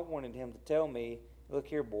say. I wanted him to tell me, look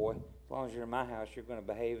here, boy, as long as you're in my house, you're going to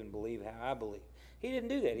behave and believe how I believe. He didn't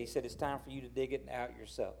do that. He said it's time for you to dig it out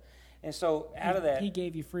yourself. And so out of that... He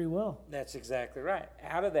gave you free will. That's exactly right.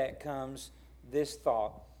 Out of that comes this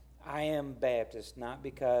thought. I am Baptist not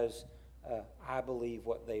because I believe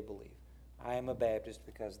what they believe. I am a Baptist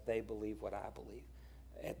because they believe what I believe.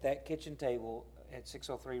 At that kitchen table at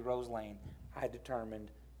 603 Rose Lane, I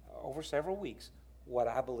determined over several weeks what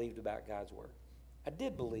I believed about God's Word. I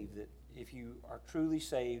did believe that if you are truly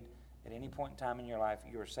saved at any point in time in your life,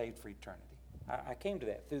 you are saved for eternity. I came to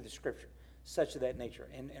that through the Scripture, such of that nature.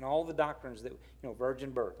 And all the doctrines that,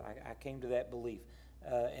 virgin birth, I came to that belief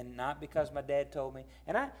and not because my dad told me.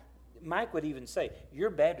 And Mike would even say, "You're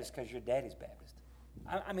Baptist because your daddy's Baptist."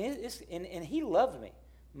 I mean, and he loved me.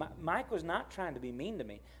 Mike was not trying to be mean to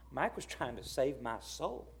me. Mike was trying to save my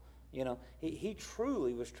soul. You know, he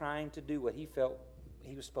truly was trying to do what he felt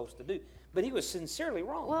he was supposed to do. But he was sincerely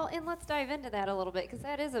wrong. Well, and let's dive into that a little bit, because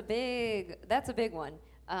that's a big one,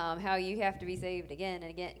 how you have to be saved again and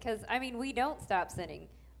again. Because, I mean, we don't stop sinning.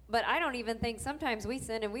 But I don't even think sometimes we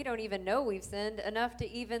sin and we don't even know we've sinned enough to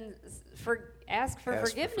even ask for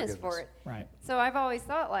forgiveness for it. Right. So I've always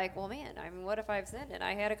thought, like, well, man, I mean, what if I've sinned and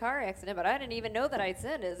I had a car accident, but I didn't even know that I'd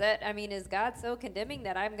sinned? Is God so condemning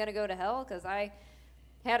that I'm going to go to hell because I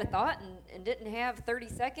had a thought and didn't have 30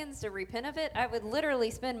 seconds to repent of it? I would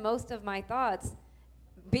literally spend most of my thoughts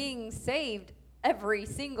being saved every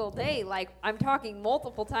single day. Like, I'm talking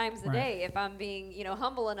multiple times a day if I'm being,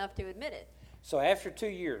 humble enough to admit it. So after 2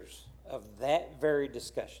 years of that very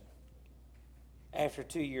discussion, after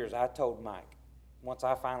 2 years, I told Mike, once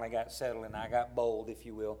I finally got settled and I got bold, if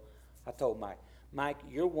you will, I told Mike,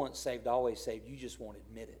 you're once saved, always saved. You just won't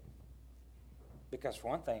admit it. Because for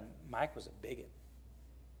one thing, Mike was a bigot.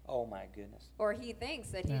 Oh, my goodness. Or he thinks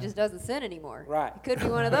that he just doesn't sin anymore. Right. It could be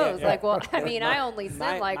one of those. Yeah. Like, well, I mean, I only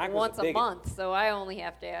sin Mike once a month, so I only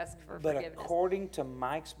have to ask for forgiveness. But according to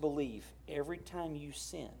Mike's belief, every time you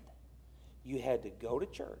sinned, you had to go to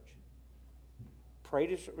church, pray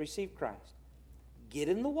to receive Christ, get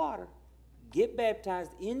in the water, get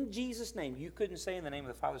baptized in Jesus' name. You couldn't say in the name of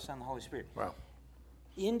the Father, Son, and the Holy Spirit. Wow.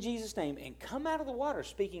 In Jesus' name, and come out of the water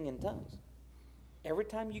speaking in tongues. Every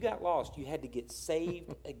time you got lost, you had to get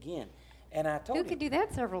saved again. And I told him. Who can do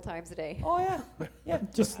that several times a day? Oh, yeah.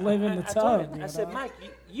 Just live in the I told tub. him, I said, Mike,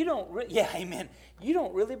 you don't amen. You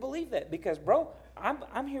don't really believe that because, bro,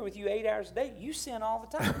 I'm here with you 8 hours a day. You sin all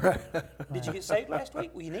the time. Did you get saved last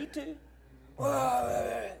week? Well, you need to.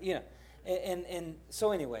 And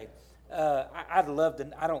so anyway, I'd love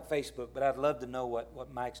to, I don't Facebook, but I'd love to know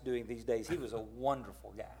what Mike's doing these days. He was a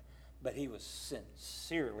wonderful guy, but he was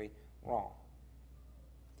sincerely wrong.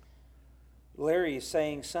 Larry is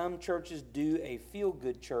saying some churches do a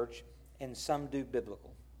feel-good church and some do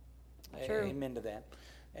biblical. True. Amen to that.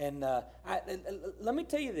 And let me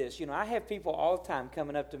tell you this. I have people all the time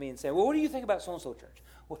coming up to me and saying, well, what do you think about so-and-so church?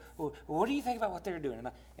 What do you think about what they're doing?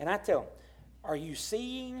 And I tell them, are you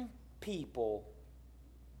seeing people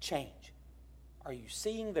change? Are you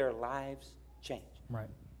seeing their lives change? Right.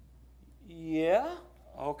 Yeah?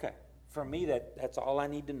 Okay. For me, that's all I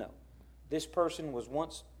need to know. This person was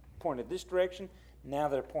once pointed this direction. Now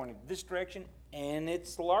they're pointed this direction. And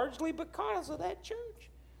it's largely because of that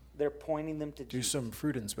church. They're pointing them to Do some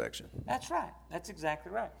fruit inspection. That's right. That's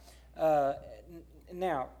exactly right.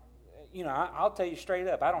 Now, I'll tell you straight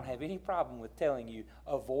up, I don't have any problem with telling you,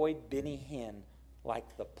 avoid Benny Hinn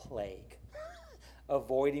like the plague.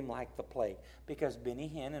 Avoid him like the plague. Because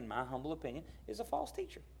Benny Hinn, in my humble opinion, is a false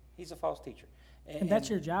teacher. He's a false teacher. And that's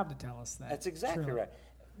your job to tell us that. That's exactly Truly. right.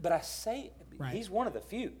 But I say, he's one of the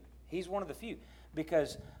few. He's one of the few.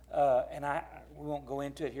 Because, we won't go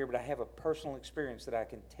into it here, but I have a personal experience that I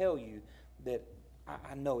can tell you that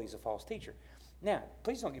I know he's a false teacher. Now,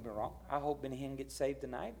 please don't get me wrong. I hope Benny Hinn gets saved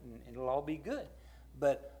tonight, and it'll all be good.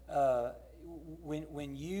 But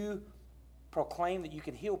when you proclaim that you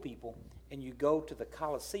can heal people, and you go to the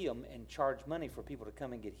Coliseum and charge money for people to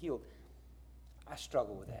come and get healed, I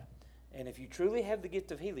struggle with that. And if you truly have the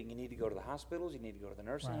gift of healing, you need to go to the hospitals, you need to go to the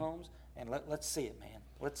nursing homes, and let's see it, man.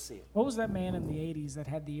 Let's see it. What was that man in the 80s that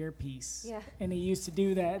had the earpiece? Yeah. And he used to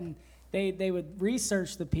do that, and they would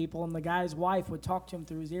research the people, and the guy's wife would talk to him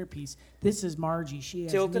through his earpiece. This is Margie. She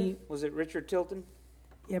has Tilton? Was it Richard Tilton?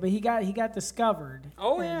 Yeah, but he got discovered.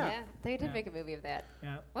 Oh, Yeah, they did make a movie of that.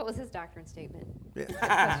 Yeah. What was his doctrine statement?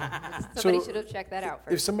 Yeah. Somebody should have checked that out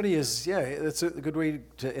first. If somebody is, that's a good way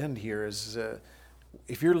to end here is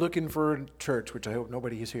if you're looking for a church, which I hope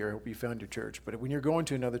nobody is here, I hope you found your church, but when you're going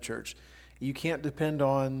to another church, you can't depend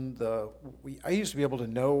on I used to be able to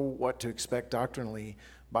know what to expect doctrinally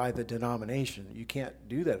by the denomination. You can't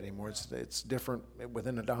do that anymore. It's different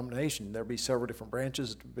within a denomination. There'll be several different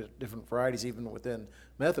branches, different varieties, even within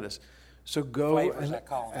Methodist. So go Flavors, and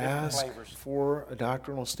ask for a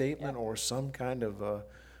doctrinal statement or some kind of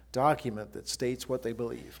document that states what they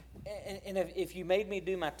believe. And if you made me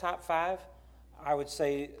do my top 5, I would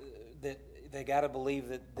say that they got to believe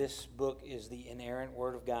that this book is the inerrant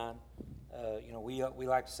Word of God. We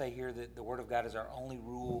like to say here that the Word of God is our only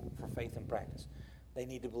rule for faith and practice. They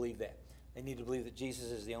need to believe that. They need to believe that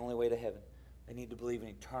Jesus is the only way to heaven. They need to believe in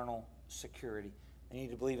eternal security. They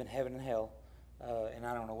need to believe in heaven and hell. And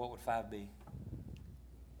I don't know, what would 5 be?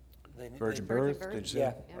 Virgin birth? Did you say?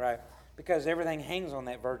 Yeah, right. Because everything hangs on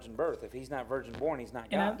that virgin birth. If he's not virgin born, he's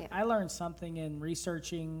not God. And I learned something in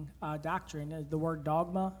researching doctrine. The word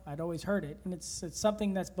dogma, I'd always heard it, and it's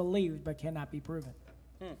something that's believed but cannot be proven.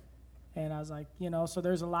 And I was like, so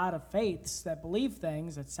there's a lot of faiths that believe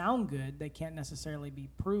things that sound good. They can't necessarily be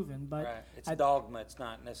proven. But right. It's dogma. It's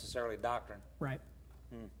not necessarily doctrine. Right.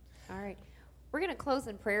 All right. We're going to close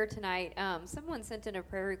in prayer tonight. Someone sent in a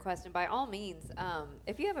prayer request, and by all means,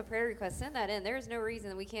 if you have a prayer request, send that in. There's no reason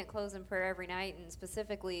that we can't close in prayer every night and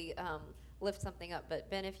specifically lift something up. But,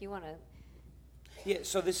 Ben, if you want to. Yeah,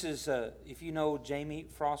 so this is, if you know Jamie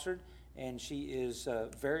Frossard, and she is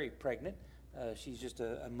very pregnant. She's just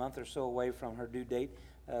a month or so away from her due date.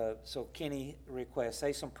 So Kenny requests,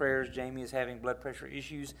 say some prayers. Jamie is having blood pressure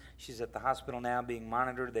issues. She's at the hospital now being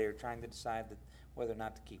monitored. They are trying to decide whether or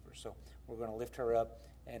not to keep her. So we're going to lift her up.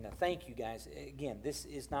 And thank you, guys. Again, this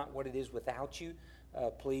is not what it is without you.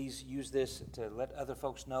 Please use this to let other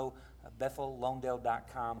folks know.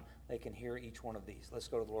 BethelLongdale.com. They can hear each one of these. Let's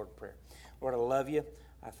go to the Lord in prayer. Lord, I love you.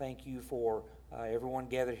 I thank you for everyone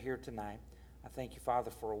gathered here tonight. I thank you,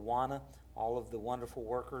 Father, for Awana, all of the wonderful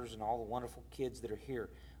workers and all the wonderful kids that are here.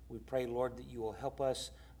 We pray, Lord, that you will help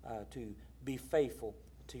us to be faithful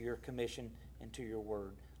to your commission and to your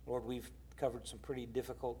word. Lord, we've covered some pretty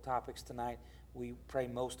difficult topics tonight. We pray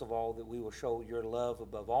most of all that we will show your love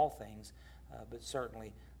above all things, but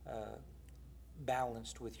certainly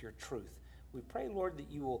balanced with your truth. We pray, Lord, that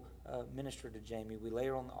you will minister to Jamie. We lay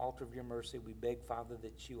her on the altar of your mercy. We beg, Father,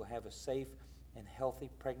 that she will have a safe and healthy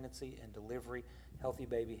pregnancy and delivery, healthy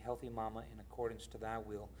baby, healthy mama, in accordance to thy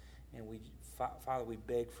will. And Father, we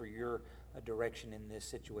beg for your direction in this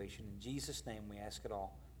situation. In Jesus' name we ask it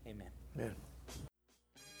all. Amen. Amen.